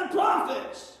the other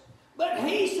prophets. But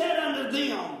he said unto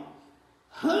them,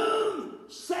 whom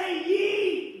say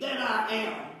ye that I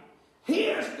am?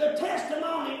 Here's the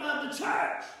testimony of the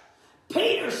church.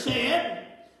 Peter said,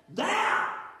 thou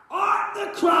art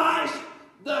the Christ,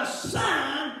 the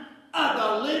Son of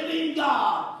the living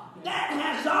God. That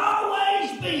has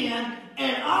always been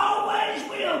and always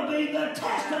will be the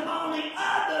testimony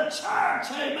of the church,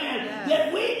 amen. Yes.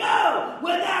 That we know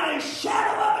without a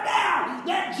shadow of a doubt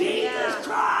that Jesus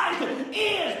Christ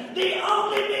is the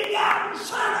only begotten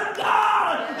Son of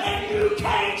God, and you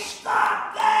can't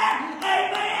stop that,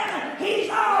 amen.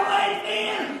 He's always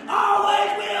been,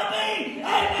 always will be,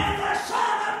 amen, the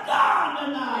Son of God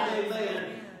tonight,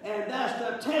 amen. And that's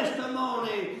the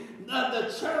testimony of the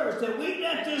church, that we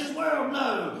let this world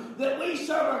know that we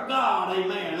serve a God,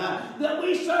 amen, that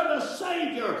we serve a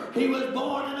Savior. He was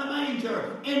born in a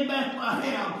manger in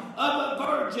Bethlehem of a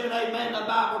virgin, amen. The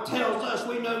Bible tells us,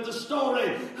 we know the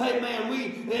story, amen.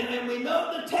 We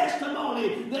know the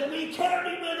testimony that we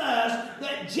carry with us,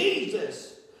 that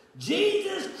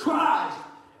Jesus Christ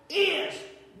is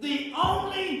the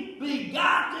only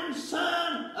begotten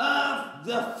Son of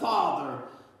the Father.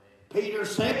 Peter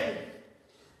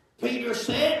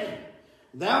said,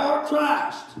 thou art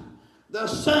Christ, the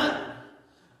Son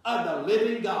of the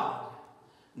living God.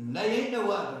 And they ain't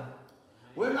no other.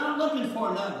 We're not looking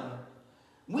for another.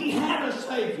 We have a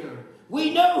Savior.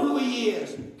 We know who He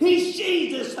is. He's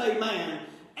Jesus, amen.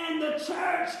 And the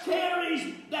church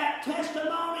carries that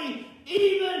testimony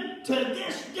even to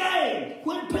this day.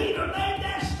 When Peter made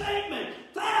that statement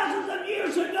thousands of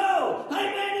years ago,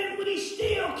 amen, and we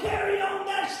still carry on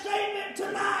that statement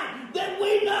tonight, that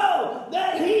we know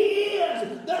that He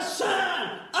is the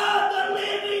Son of the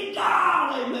living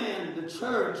God, amen. The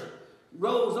church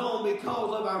rolls on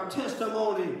because of our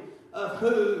testimony of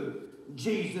who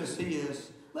Jesus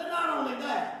is. But not only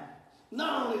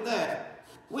that,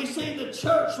 we see the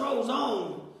church rolls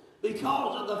on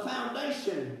because of the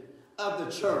foundation of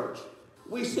the church.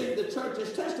 We see the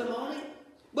church's testimony,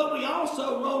 but we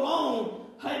also roll on,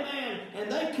 amen,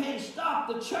 and they can't stop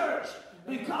the church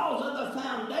because of the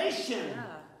foundation.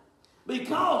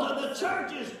 Because of the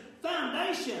church's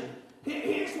foundation.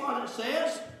 Here's what it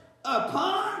says.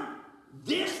 Upon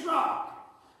this rock.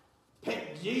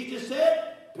 Jesus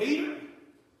said, Peter,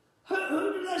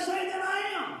 who did they say that I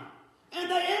am? And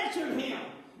they answered him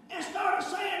and started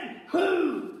saying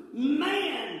who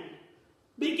man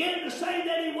began to say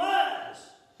that he was.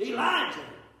 Elijah,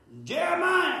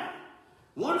 Jeremiah,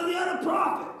 one of the other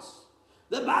prophets.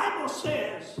 The Bible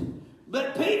says,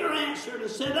 but Peter answered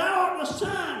and said, thou art the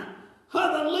Son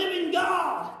of the living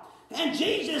God. And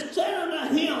Jesus said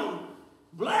unto him,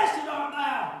 blessed art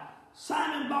thou,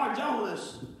 Simon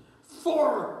Bar-Jonas,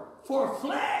 for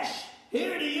flesh,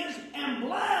 here it is, and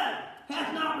blood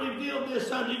hath not revealed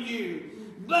this unto you,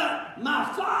 but my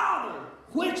Father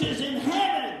which is in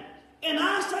heaven. And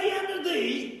I say unto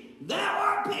thee, thou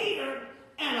art Peter,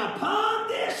 and upon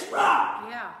this rock.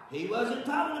 Yeah. He wasn't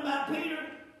talking about Peter.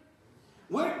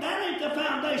 That ain't the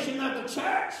foundation of the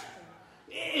church.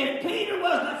 If Peter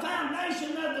was the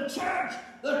foundation of the church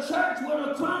would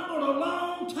have crumbled a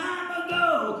long time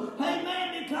ago.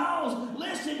 Amen. Because,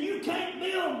 listen, you can't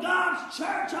build God's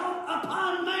church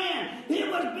upon man.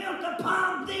 It was built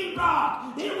upon the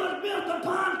rock. It was built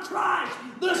upon Christ,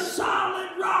 the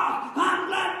solid rock. I'm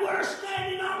glad we're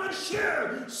standing on a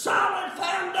sure, solid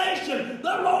foundation.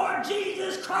 The Lord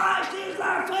Jesus Christ is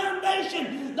our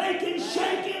foundation. They can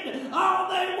shake it all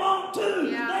they want to.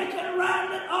 They can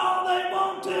rattle it all they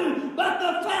want to. But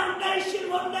the foundation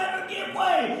will never give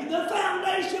way. The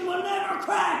foundation will never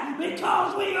crack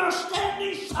because we are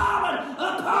standing solid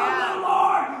upon the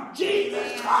Lord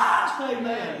Jesus Christ.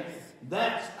 Amen.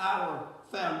 That's our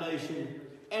foundation.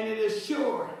 And it is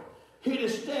sure. It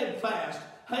is steadfast.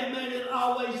 Amen. It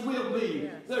always will be.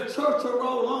 The church will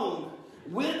roll on.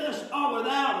 With us or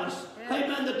without us.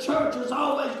 Amen. The church is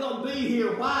always going to be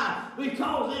here. Why?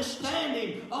 Because it's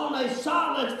standing on a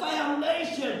solid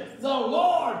foundation. The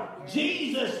Lord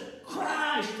Jesus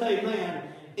Christ, amen,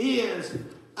 is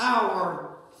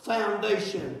our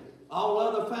foundation. All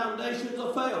other foundations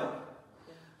are failed.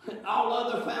 All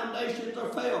other foundations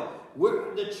are failed.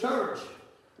 The church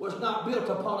was not built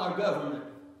upon our government.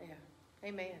 Yeah.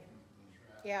 Amen.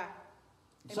 Yeah.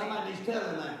 Somebody needs to tell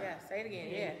them that. Yeah, say it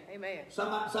again. Yeah, amen.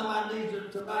 Somebody needs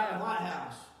to write the White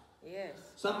House. Yes.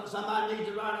 Somebody needs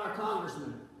to write our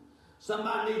congressmen.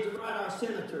 Somebody needs to write our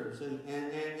senators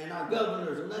and our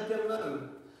governors and let them know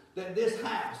that this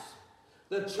house,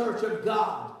 the church of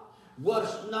God,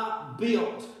 was not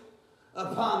built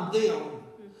upon them.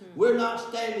 Mm-hmm. We're not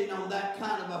standing on that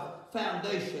kind of a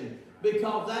foundation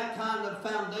because that kind of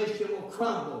foundation will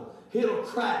crumble. It'll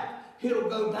crack. It'll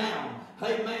go down.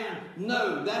 Amen.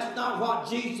 No, that's not what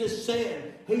Jesus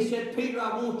said. He said, Peter,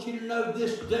 I want you to know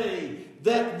this day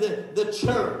that the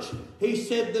church, he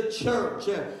said the church,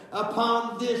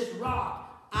 upon this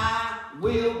rock, I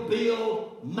will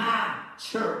build my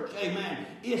church. Amen.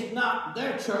 It's not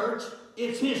their church,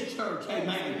 it's his church.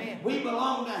 Amen. We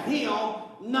belong to him,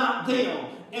 not them.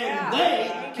 And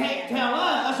they can't tell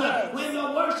us when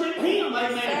to worship him,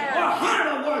 amen, or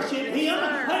how to worship him.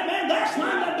 Amen. That's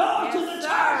when the doors to the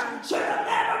church should have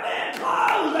never been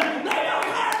closed. They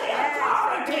don't have the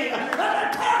authority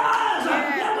to tell us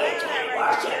that we can't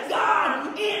worship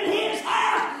God in his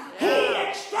house. He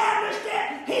established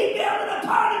it. He built it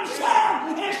upon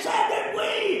himself and said that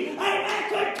we, amen,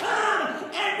 could come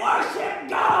and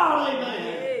worship God,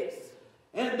 amen.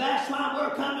 And that's why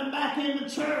we're coming back in the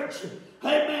church.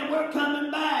 Amen, we're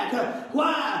coming back.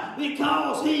 Why?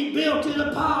 Because he built it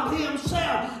upon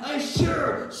himself. A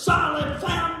sure, solid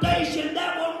foundation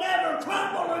that will never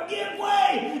crumble or give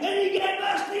way. And he gave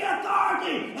us the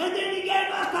authority. And then he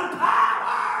gave us the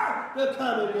power to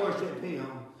come and worship him.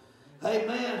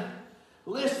 Amen.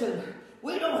 Listen,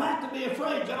 we don't have to be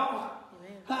afraid, y'all.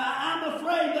 I'm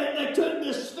afraid that they took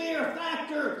this fear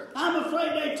factor. I'm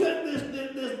afraid they took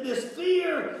this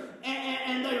fear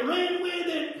and they ran with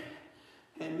it.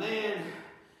 And man,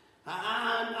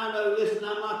 I know, listen,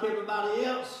 I'm like everybody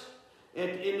else.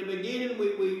 In the beginning, we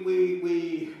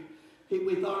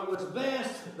thought it was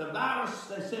best. The virus,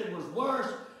 they said, was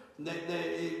worse.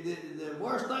 The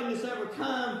worst thing that's ever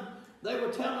come, they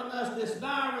were telling us this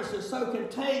virus is so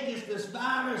contagious, this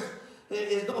virus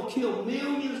is going to kill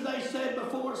millions, they said,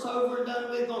 before it's over and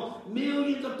done with.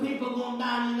 Millions of people are going to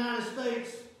die in the United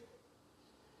States.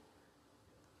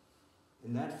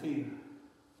 And that fear.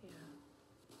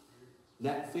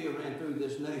 That fear ran through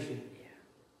this nation. Yeah.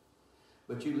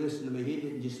 But you listen to me, it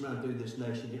didn't just run through this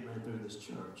nation, it ran through this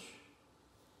church.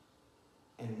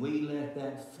 And we let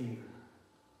that fear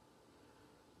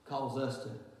cause us to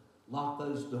lock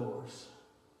those doors,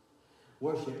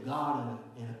 worship God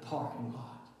in a parking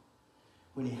lot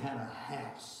when he had a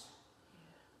house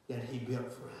that he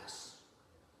built for us.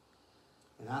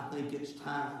 And I think it's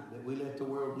time that we let the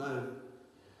world know the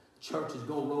church is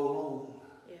going to roll on.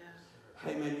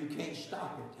 Amen. You can't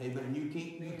stop it. Amen. You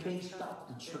can't stop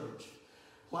the church.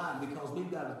 Why? Because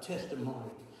we've got a testimony.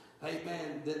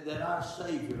 Amen. That our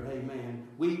Savior, amen,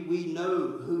 we know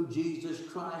who Jesus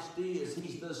Christ is.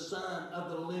 He's the Son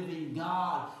of the living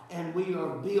God. And we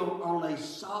are built on a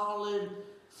solid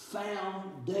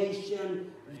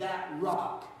foundation, that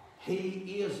rock.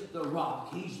 He is the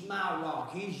rock. He's my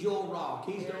rock. He's your rock.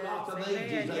 He's the rock of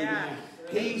ages. Amen.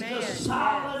 He's the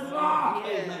solid rock.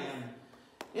 Amen.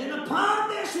 And upon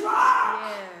this rock,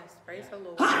 praise the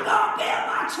Lord, I'm going to build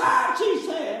my church, he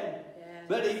said. Yes.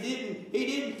 But he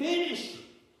didn't finish.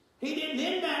 He didn't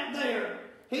end that there.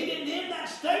 He didn't end that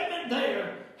statement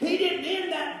there. He didn't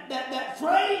end that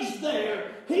phrase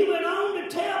there. He went on to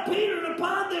tell Peter,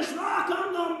 upon this rock,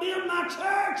 I'm going to build my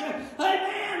church.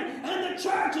 Amen. And the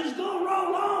church is going to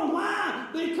roll on. Why?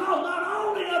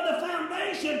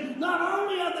 declaration not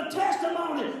only of the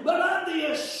testimony, but of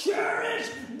the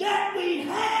assurance that we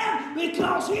have,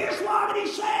 because here's what he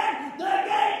said: the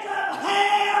gates of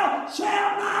hell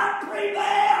shall not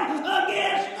prevail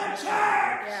against the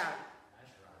church. Yeah.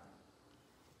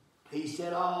 He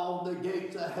said all the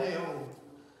gates of hell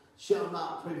shall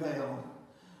not prevail.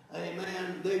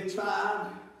 Amen. They've tried.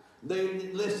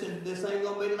 Listen, this ain't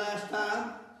going to be the last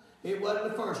time. It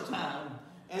wasn't the first time.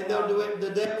 And they'll do it. The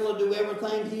devil will do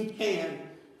everything he can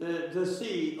to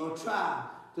see or try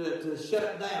to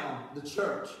shut down the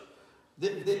church.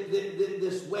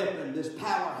 This weapon, this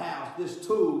powerhouse, this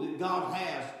tool that God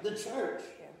has, the church.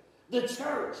 The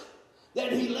church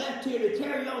that he left here to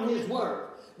carry on his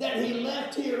work. That he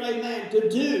left here, amen, to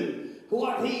do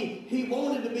what he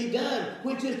wanted to be done,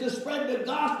 which is to spread the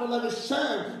gospel of his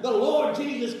Son, the Lord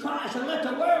Jesus Christ, and let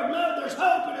the world know there's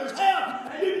hope and there's help,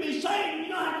 and you can be saved, and you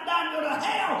don't have to die and go to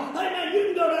hell. Amen. You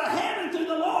can go to heaven through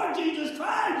the Lord Jesus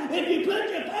Christ if you put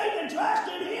your faith and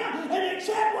trust in him and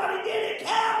accept what he did at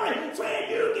Calvary. Friend,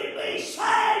 you can be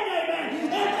saved, amen.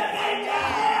 And the gates of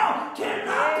hell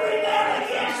cannot prevail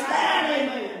against that,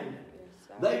 amen.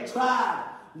 They tried.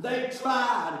 They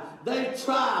tried.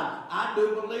 I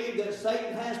do believe that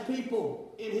Satan has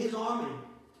people in his army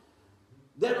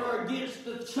that are against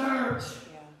the church.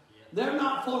 They're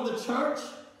not for the church.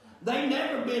 They've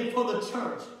never been for the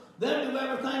church. They'll do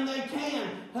everything they can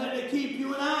to keep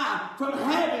you and I from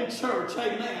having church.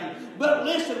 Amen. But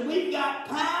listen, we've got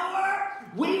power.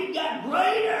 We've got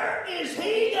greater is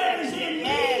he that is in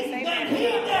me than he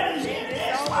that is in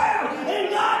this world. And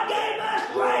God gave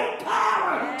us great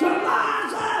power to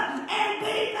rise up and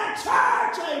be the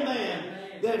church, amen,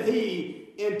 that he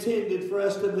intended for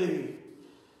us to be.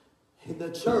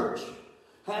 The church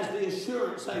has the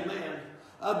assurance, amen,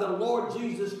 of the Lord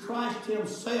Jesus Christ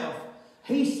himself.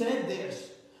 He said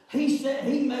this.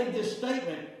 He made this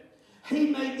statement. He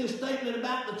made this statement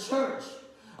about the church.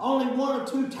 Only one or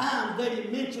two times that he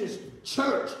mentions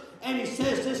church. And he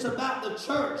says this about the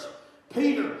church.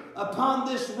 Peter, upon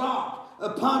this rock,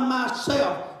 upon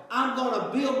myself, I'm going to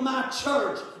build my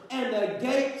church, and the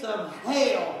gates of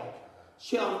hell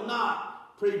shall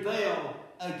not prevail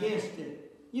against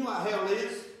it. You know what hell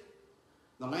is?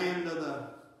 The land of the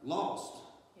lost.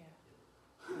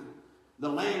 Yeah. The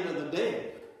land of the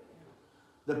dead.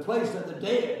 The place of the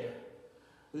dead.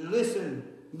 Listen,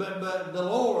 but the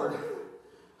Lord,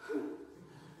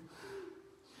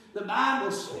 the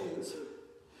Bible says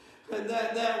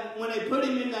that when they put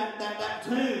him in that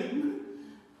tomb,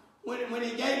 when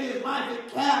he gave his life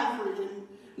at Calvary, and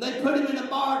they put him in a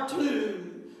bar tomb,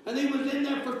 and he was in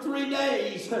there for 3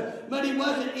 days, but he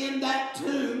wasn't in that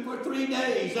tomb for 3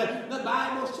 days. The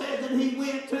Bible says that he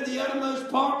went to the uttermost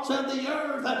parts of the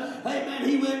earth. Amen.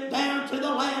 He went down to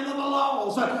the land of the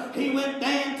lost. He went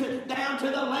down to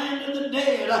the land of the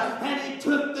dead, and he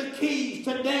took the keys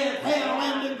to death, hell,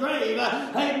 and the grave.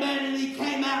 Amen. And he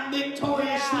came out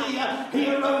victoriously.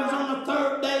 He arose on the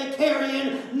third day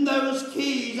carrying those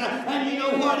keys. And you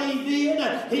know what he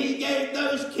did? He gave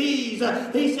those keys.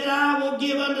 He said, I will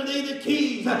give unto thee the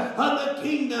keys of the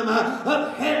kingdom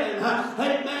of heaven.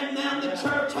 Amen. Now the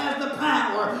church has the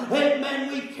power.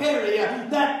 Amen. We carry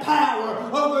that power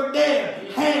over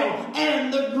death, hell,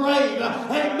 and the grave.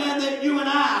 Amen. That you and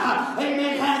I,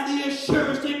 amen, have the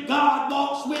assurance that God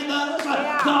walks with us.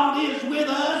 God is with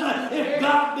us. If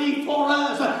God be for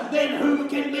us, then who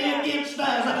can be against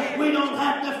us? We don't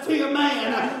have to fear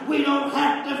man. We don't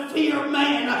have to fear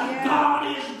man.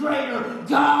 God is greater.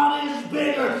 God is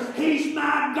bigger. He's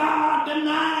my God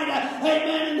tonight.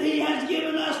 Amen. And he has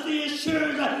given us the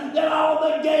assurance that all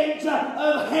the gates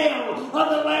of hell, of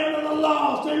the land of the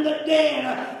lost and the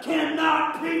dead,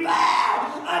 cannot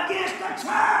prevail against the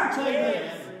church.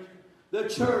 Amen. The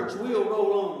church will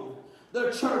roll on.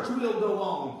 The church will go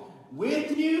on.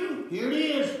 With you, here it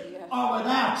is, or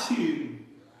without you.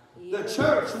 The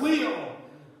church will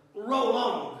roll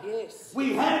on. Yes.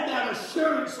 We have that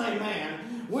assurance,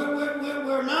 amen.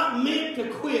 We're not meant to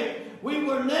quit. We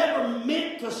were never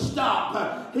meant to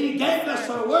stop. He gave us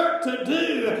a work to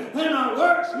do, and our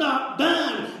work's not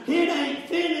done. It ain't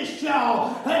finished,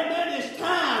 y'all. Amen. It's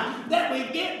time that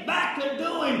we get back to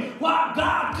doing what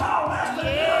God called us to do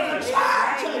in the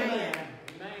church. Amen.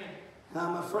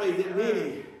 I'm afraid that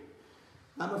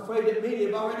many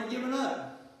have already given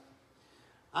up.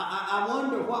 I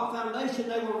wonder what foundation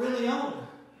they were really on.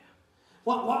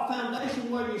 What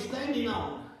foundation were you standing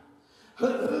on?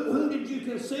 Who did you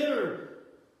consider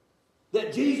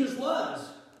that Jesus was?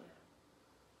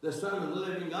 The Son of the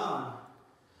living God,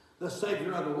 the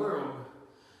Savior of the world,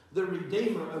 the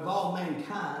Redeemer of all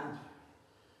mankind.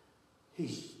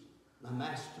 He's my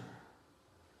Master.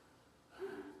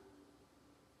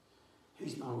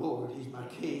 He's my Lord. He's my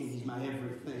King. He's my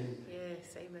everything.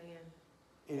 Yes, amen.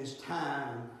 And it's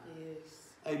time, Yes.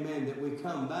 amen, that we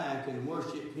come back and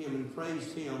worship Him and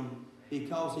praise Him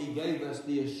because He gave us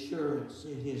the assurance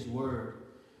in His Word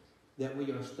that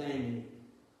we are standing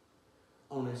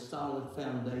on a solid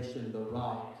foundation, the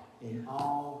rock, and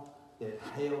all that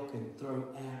hell can throw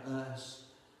at us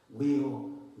will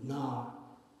not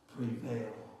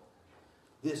prevail.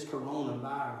 This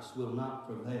coronavirus will not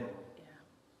prevail.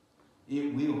 Yeah.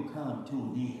 It will come to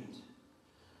an end.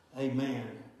 Amen.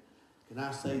 Can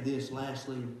I say this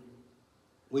lastly?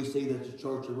 We see that the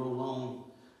church will roll on,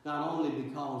 not only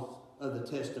because of the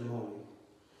testimony,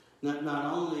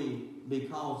 not only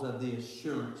because of the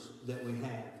assurance that we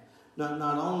have,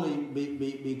 not only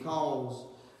because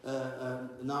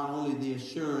not only the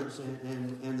assurance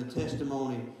and the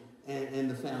testimony and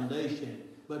the foundation,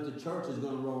 but the church is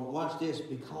going to roll. Watch this,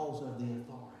 because of the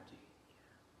authority.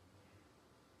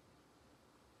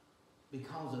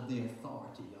 Because of the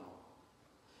authority, y'all.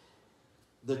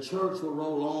 The church will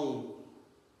roll on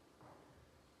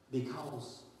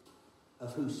because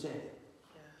of who said it.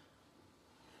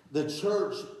 Yeah. The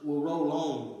church will roll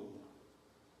on.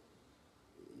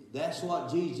 That's what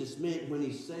Jesus meant when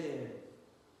He said,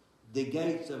 the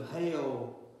gates of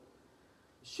hell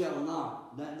shall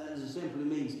not. That simply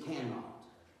means cannot.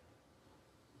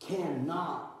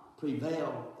 Cannot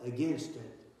prevail against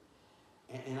it.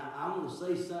 And I want to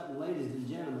say something, ladies and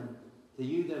gentlemen, to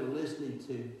you that are listening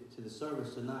to the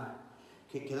service tonight.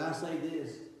 Can I say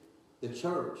this? The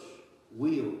church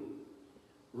will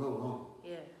roll on.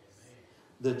 Yes.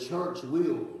 The church will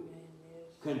Amen.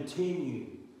 Yes. continue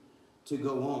to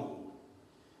go on.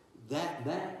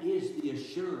 That is the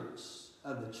assurance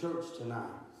of the church tonight.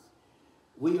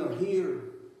 We are here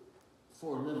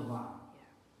for a little while.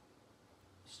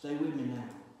 Stay with me now,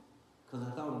 because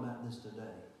I thought about this today.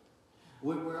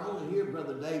 We're only here,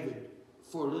 Brother David,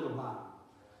 for a little while,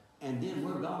 and then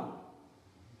we're gone.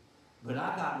 But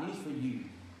I got news for you.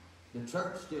 The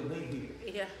church still be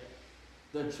here. Yeah.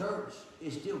 The church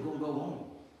is still going to go on.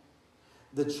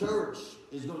 The church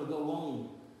is going to go on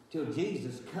till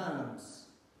Jesus comes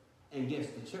and gets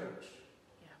the church.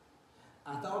 Yeah.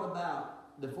 I thought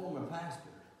about the former pastor,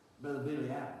 Brother Billy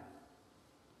Allen.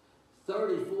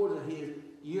 34 of his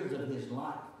years of his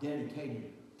life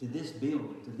dedicated to this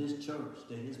building, to this church,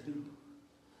 to his people.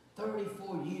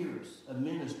 34 years of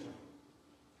ministry.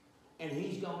 And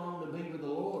he's gone on to be with the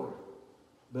Lord.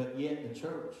 But yet the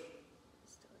church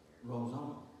Still here. rolls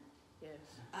on. Yes.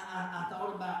 I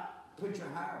thought about Preacher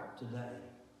Howard today.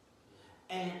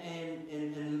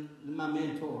 And my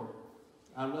mentor.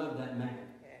 I love that man.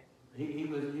 Yeah. He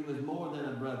was more than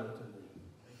a brother to me.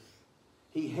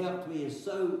 He helped me in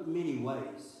so many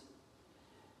ways.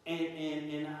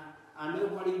 And I know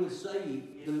what he would say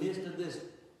in the midst of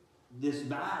this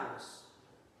virus.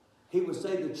 He would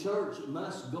say the church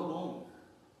must go on.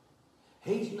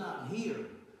 He's not here,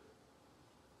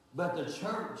 but the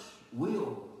church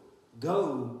will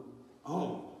go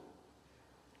on.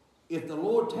 If the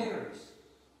Lord tarries,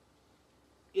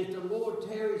 if the Lord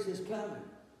tarries His coming,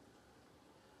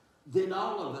 then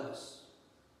all of us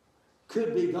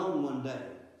could be gone one day.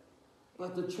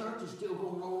 But the church is still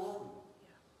going to roll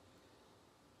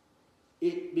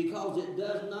on. Because it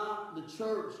does not, the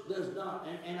church does not,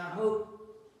 and I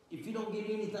hope, if you don't get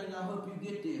anything, I hope you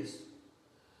get this.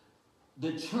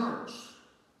 The church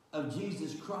of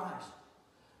Jesus Christ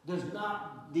does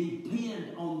not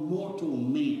depend on mortal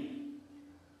men.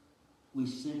 We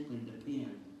simply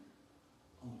depend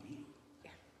on Him.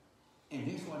 Yeah. And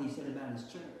here's what He said about His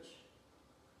church.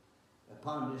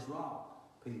 Upon this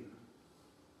rock, Peter,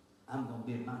 I'm going to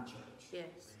build my church. Yes.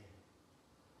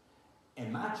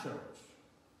 And my church,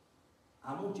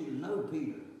 I want you to know,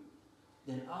 Peter,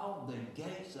 that all the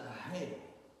gates of hell,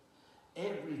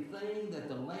 everything that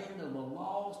the land of the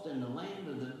lost and the land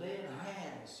of the dead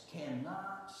has,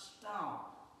 cannot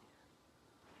stop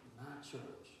my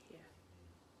church. Yeah.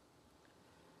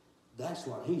 That's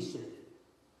what He said.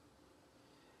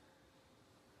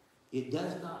 It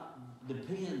does not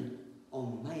depend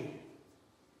on man.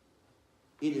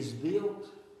 It is built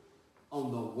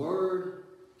on the word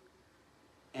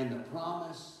and the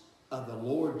promise of the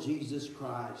Lord Jesus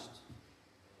Christ.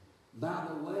 By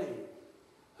the way,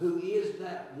 who is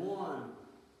that one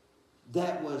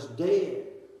that was dead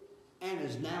and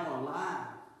is now alive,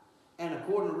 and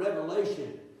according to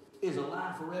Revelation, is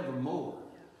alive forevermore.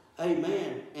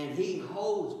 Amen. And He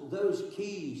holds those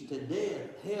keys to death,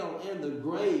 hell, and the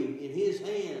grave in His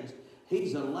hands.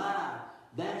 He's alive.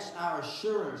 That's our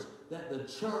assurance that the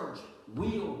church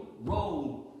will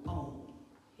roll on.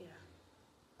 Yeah.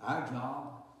 Our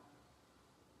job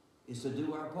is to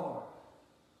do our part.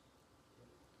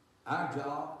 Our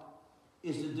job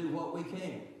is to do what we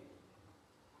can.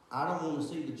 I don't want to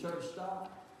see the church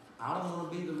stop. I don't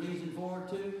want to be the reason for it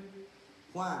too.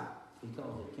 Why?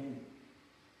 Because it can't.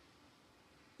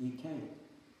 It can't.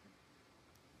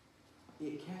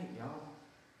 It can't, y'all.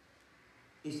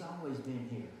 It's always been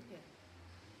here. Yeah.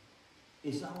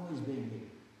 It's always been here.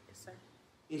 Yes, sir.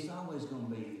 It's always going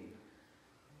to be here.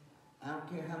 I don't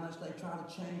care how much they try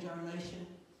to change our nation.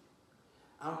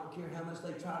 I don't care how much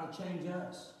they try to change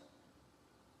us.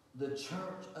 The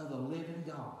church of the living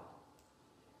God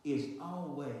is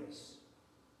always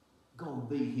going to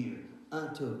be here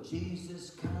until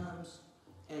Jesus comes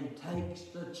and takes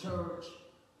the church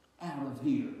out of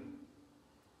here.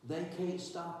 They can't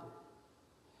stop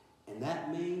it. And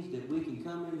that means that we can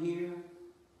come in here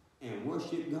and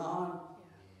worship God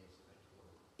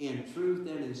in truth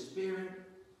and in spirit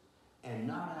and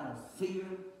not out of fear.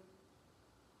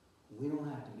 We don't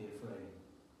have to be afraid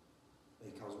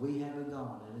because we have a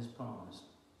God that has promised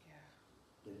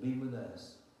to be with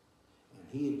us. And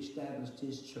He established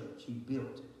His church. He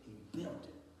built it. He built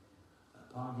it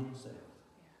upon Himself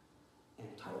and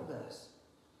told us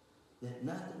that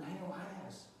nothing hell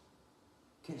has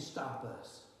can stop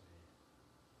us.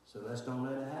 So let's don't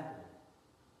let it happen.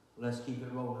 Let's keep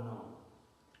it rolling on.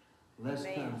 Let's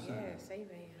come Sunday. Yes, amen.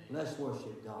 Let's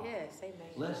worship God. Yes, amen.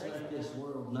 Let's let this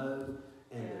world know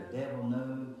and the devil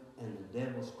know and the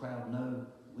devil's crowd know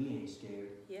we ain't scared.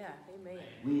 Yeah, amen.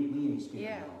 We ain't scared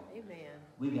Yeah, at all. amen.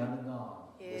 We got a God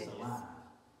Yes. that's alive.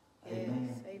 Yes,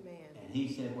 Amen. amen. And He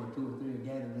said where 2 or 3 are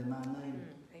gathered in my name,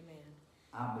 Amen.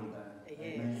 I'll be there. Yes,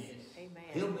 Amen. amen.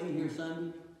 He'll be here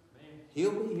Sunday.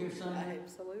 He'll be here Sunday.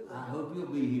 Absolutely. I hope you'll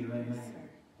be here, amen. Yes,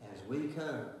 sir. As we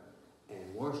come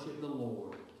and worship the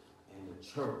Lord and the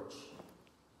church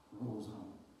rolls on.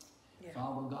 Yeah.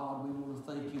 Father God, we want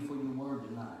to thank you for your word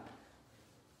tonight.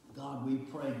 God, we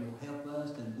pray you'll help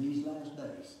us in these last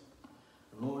days.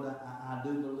 Lord, I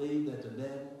do believe that the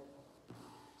devil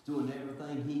is doing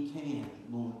everything he can,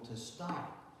 Lord, to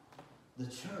stop the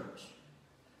church.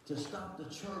 To stop the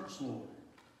church, Lord.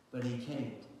 But he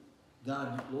can't.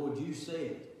 God, Lord, you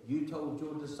said, you told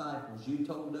your disciples, you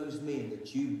told those men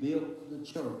that you built the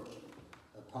church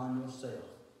upon yourself.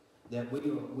 That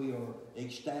we are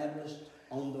established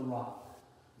on the rock,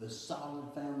 the solid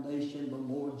foundation, the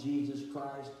Lord Jesus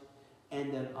Christ,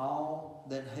 and that all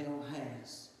that hell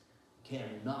has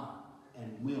cannot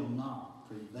and will not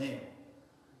prevail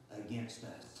against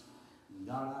us.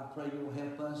 God, I pray you'll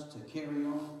help us to carry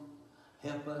on,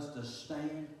 help us to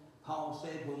stand. Paul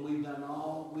said, when we've done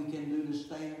all we can do to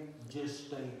stand, just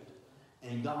stand.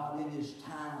 And God, it is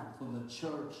time for the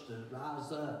church to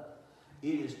rise up.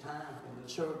 It is time for the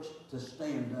church to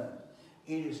stand up.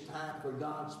 It is time for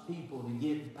God's people to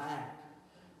get back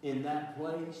in that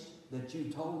place that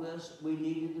you told us we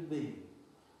needed to be.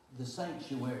 The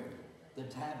sanctuary, the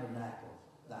tabernacle,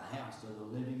 the house of the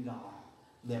living God.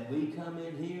 That we come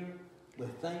in here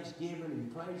with thanksgiving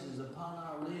and praises upon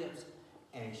our lips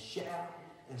and shout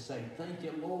and say, thank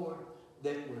you, Lord,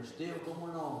 that we're still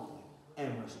going on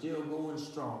and we're still going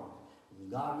strong.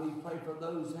 God, we pray for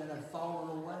those that have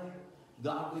fallen away.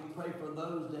 God, we pray for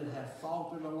those that have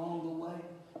faltered along the way.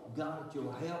 God, that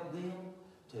you'll help them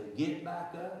to get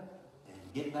back up and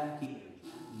get back in.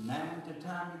 Now's the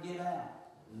time to get out.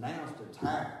 Now's the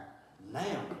time.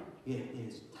 Now it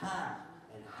is time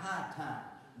and high time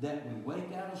that we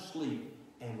wake out of sleep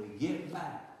and we get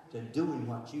back to doing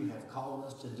what you have called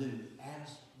us to do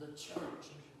as the church.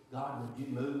 God, would you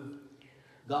move?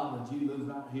 God, would you move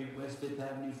right here at West 5th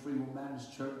Avenue Free Will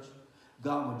Baptist Church?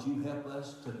 God, would you help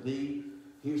us to be,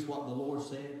 here's what the Lord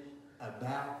said,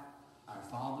 about our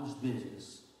Father's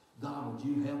business. God, would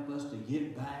you help us to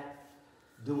get back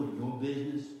doing your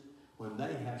business when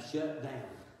they have shut down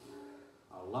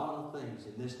a lot of things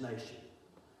in this nation.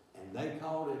 And they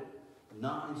called it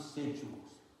non-essentials.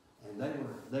 And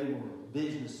they were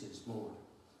businesses, Lord.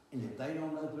 And if they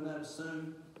don't open up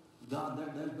soon, God,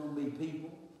 there's going to be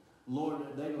people, Lord,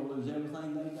 they're going to lose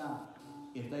everything they got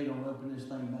if they don't open this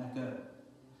thing back up.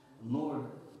 Lord,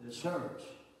 the church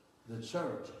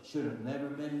should have never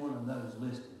been one of those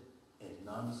listed as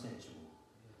non-essential.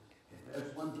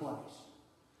 If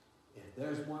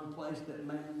there's one place that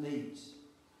man needs,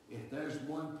 if there's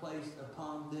one place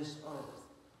upon this earth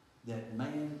that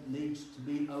man needs to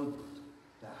be opened,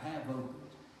 to have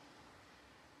opened,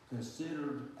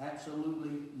 considered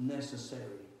absolutely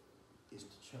necessary, is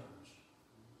the church.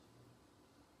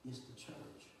 It's the church.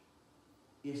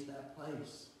 It's that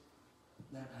place,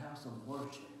 that house of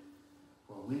worship,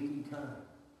 where we can come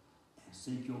and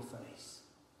seek your face,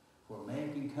 where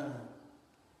man can come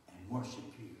and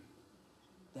worship you.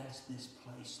 That's this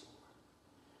place, Lord.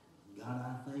 God,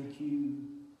 I thank you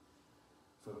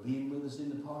for being with us in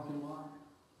the parking lot.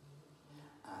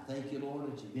 I thank you,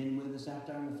 Lord, that you've been with us out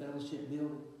there in the fellowship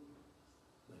building.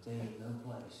 But there ain't no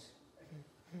place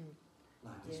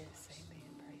like this Yes, place.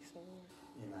 amen. Praise the Lord.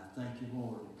 And I thank you,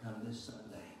 Lord, to come this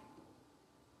Sunday.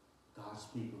 God's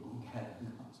people will gather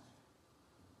and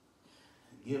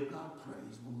give God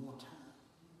praise one more time.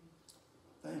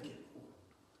 Thank you, Lord.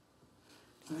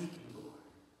 Thank you, Lord.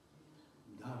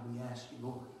 God, we ask you,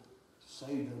 Lord, to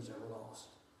save those that are lost.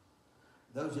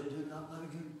 Those that do not know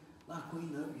you like we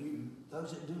know you.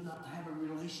 Those that do not have a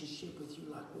relationship with you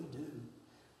like we do.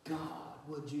 God,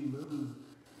 would you move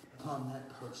upon that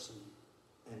person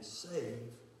and save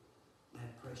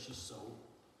that precious soul?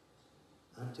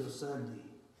 Until Sunday,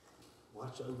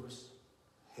 watch over us,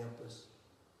 help us,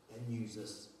 and use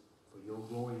us for your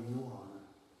glory and your honor.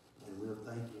 And we'll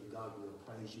thank you, and God, we'll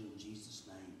praise you in Jesus'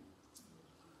 name.